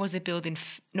 something or was it built in...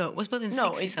 No, it was built in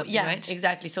 60 something, yeah, right?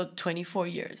 Exactly. So 24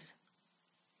 years,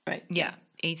 right? Yeah,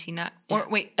 89. Or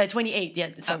wait. 28, yeah.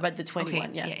 Sorry, but the 21,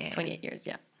 okay. yeah. 28 years,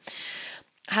 yeah.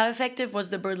 How effective was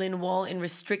the Berlin Wall in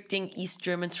restricting East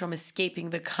Germans from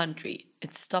escaping the country?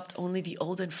 It stopped only the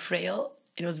old and frail.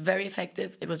 It was very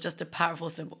effective. It was just a powerful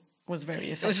symbol. It was very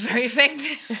effective. It was very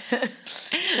effective.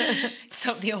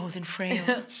 Stop the old and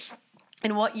frail.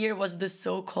 In what year was the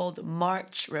so-called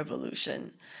March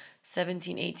Revolution?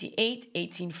 1788,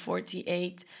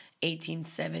 1848,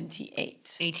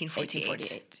 1878.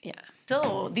 1848. Yeah.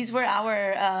 So these were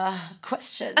our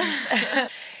questions.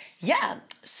 Yeah.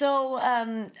 So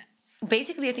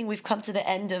basically, I think we've come to the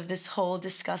end of this whole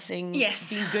discussing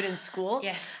being good in school.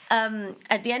 Yes.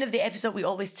 At the end of the episode, we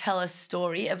always tell a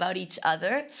story about each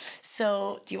other.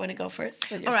 So do you want to go first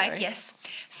with your story? All right, yes.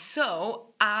 So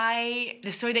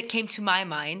the story that came to my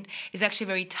mind is actually a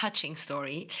very touching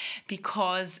story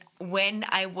because when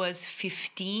I was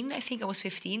 15, I think I was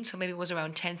 15, so maybe it was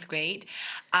around 10th grade,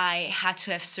 I had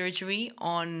to have surgery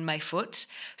on my foot.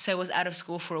 So I was out of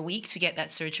school for a week to get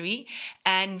that surgery.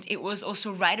 And it was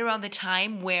also right around the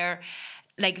time where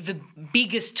like the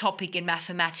biggest topic in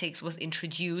mathematics was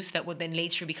introduced that would then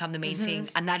later become the main thing.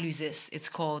 Analysis, it's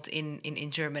called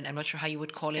in German. I'm not sure how you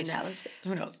would call it. Analysis?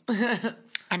 Who knows?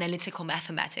 Analytical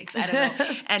mathematics, I don't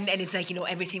know. and it's like,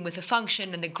 everything with the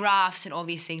function and the graphs and all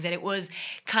these things. And it was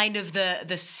kind of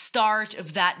the start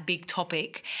of that big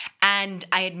topic. And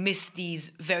I had missed these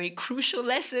very crucial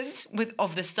lessons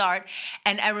of the start.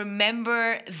 And I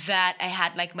remember that I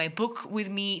had like my book with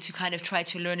me to kind of try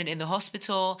to learn it in the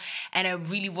hospital. And I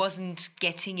really wasn't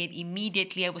getting it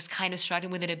immediately. I was kind of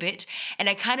struggling with it a bit. And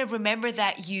I kind of remember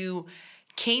that you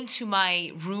came to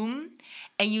my room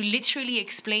and you literally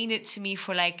explained it to me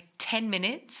for like 10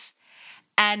 minutes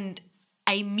and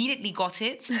I immediately got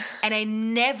it and I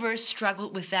never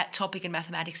struggled with that topic in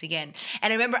mathematics again.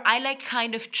 And I remember I like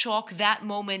kind of chalk that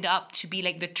moment up to be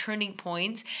like the turning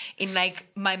point in like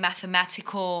my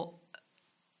mathematical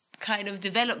kind of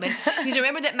development. Because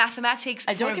remember that mathematics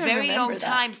for a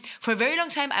very long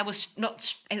time I was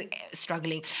not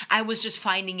struggling. I was just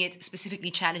finding it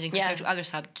specifically challenging compared to other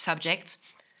subjects.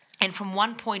 And from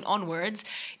one point onwards,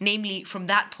 namely from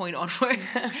that point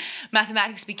onwards,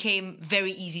 mathematics became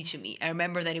very easy to me. I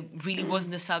remember that it really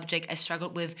wasn't a subject I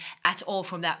struggled with at all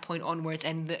from that point onwards.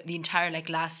 And the entire like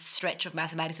last stretch of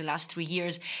mathematics, the last 3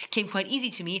 years, came quite easy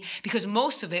to me because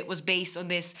most of it was based on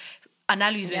this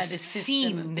analysis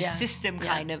system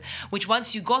kind of, which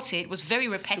once you got it was very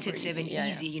repetitive and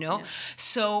easy, Yeah.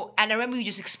 So, and I remember you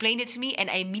just explained it to me and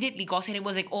I immediately got it. It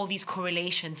was like all these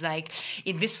correlations, like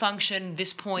in this function,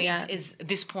 this point is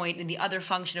this point in the other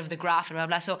function of the graph and blah,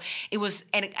 blah. So it was,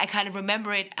 and I kind of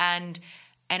remember it and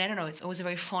I don't know, it's always a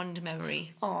very fond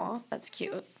memory. Oh, that's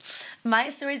cute. My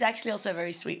story is actually also a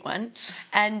very sweet one.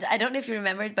 And I don't know if you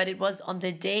remember it, but it was on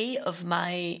the day of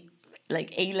my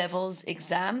like A-levels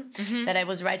exam that I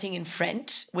was writing in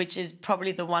French, which is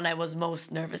probably the one I was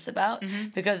most nervous about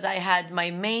because I had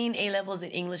my main A-levels in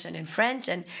English and in French,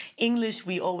 and English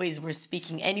we always were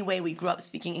speaking anyway. We grew up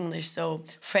speaking English, so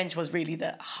French was really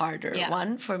the harder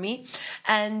one for me.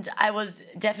 And I was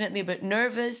definitely a bit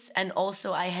nervous, and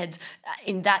also I had,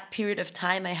 in that period of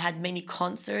time, I had many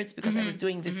concerts because I was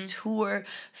doing this tour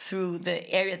through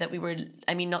the area that we were,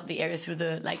 I mean, not the area, through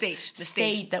the like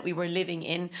state that we were living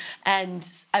in. And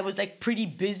I was like pretty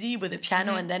busy with the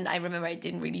piano. And then I remember I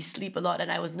didn't really sleep a lot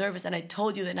and I was nervous. And I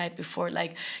told you the night before,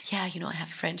 like, yeah, I have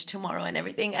French tomorrow and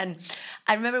everything. And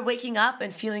I remember waking up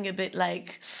and feeling a bit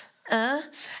like,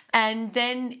 and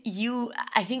then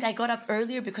I think I got up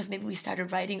earlier because maybe we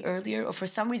started writing earlier, or for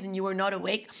some reason you were not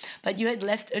awake, but you had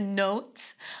left a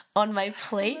note on my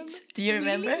plate. Do you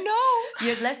remember? Really? No. You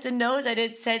had left a note and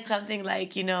it said something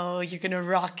like, you're gonna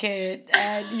rock it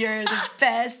and you're the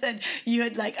best, and you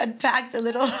had like unpacked a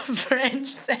little French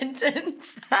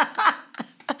sentence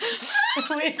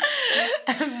which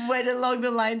went along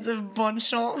the lines of bonne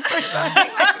chance or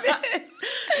something like this.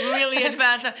 Really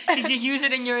advanced. Did you use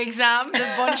it in your exam,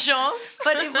 the bonne chance?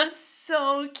 But it was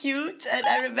so cute, and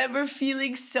I remember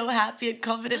feeling so happy and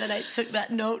confident, and I took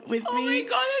that note with me. Oh my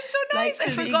god, that's so nice. Like,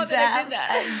 I forgot that I did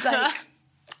that. And, like,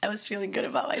 I was feeling good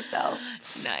about myself.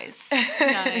 Nice.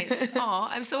 Oh,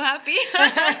 I'm so happy.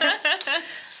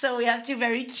 So we have two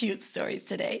very cute stories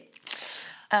today.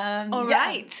 All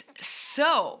right.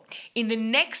 So in the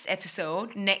next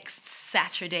episode, next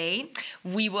Saturday.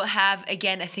 We will have,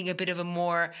 again, I think a bit of a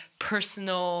more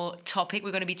personal topic.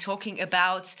 We're going to be talking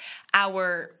about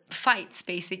our fights,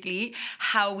 basically,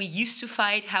 how we used to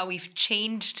fight, how we've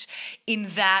changed in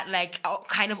that, like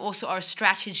kind of also our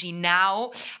strategy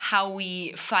now, how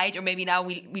we fight, or maybe now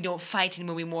we don't fight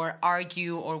anymore, we more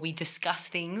argue or we discuss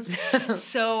things.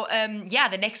 So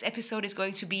the next episode is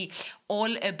going to be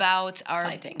all about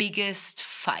our biggest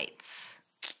fights.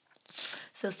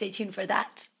 So stay tuned for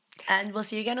that. And we'll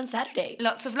see you again on Saturday.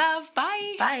 Lots of love.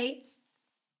 Bye. Bye.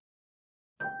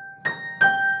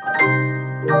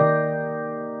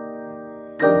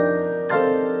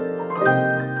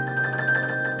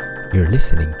 You're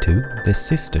listening to The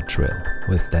Sister Drill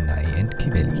with Danae and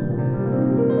Kiveli.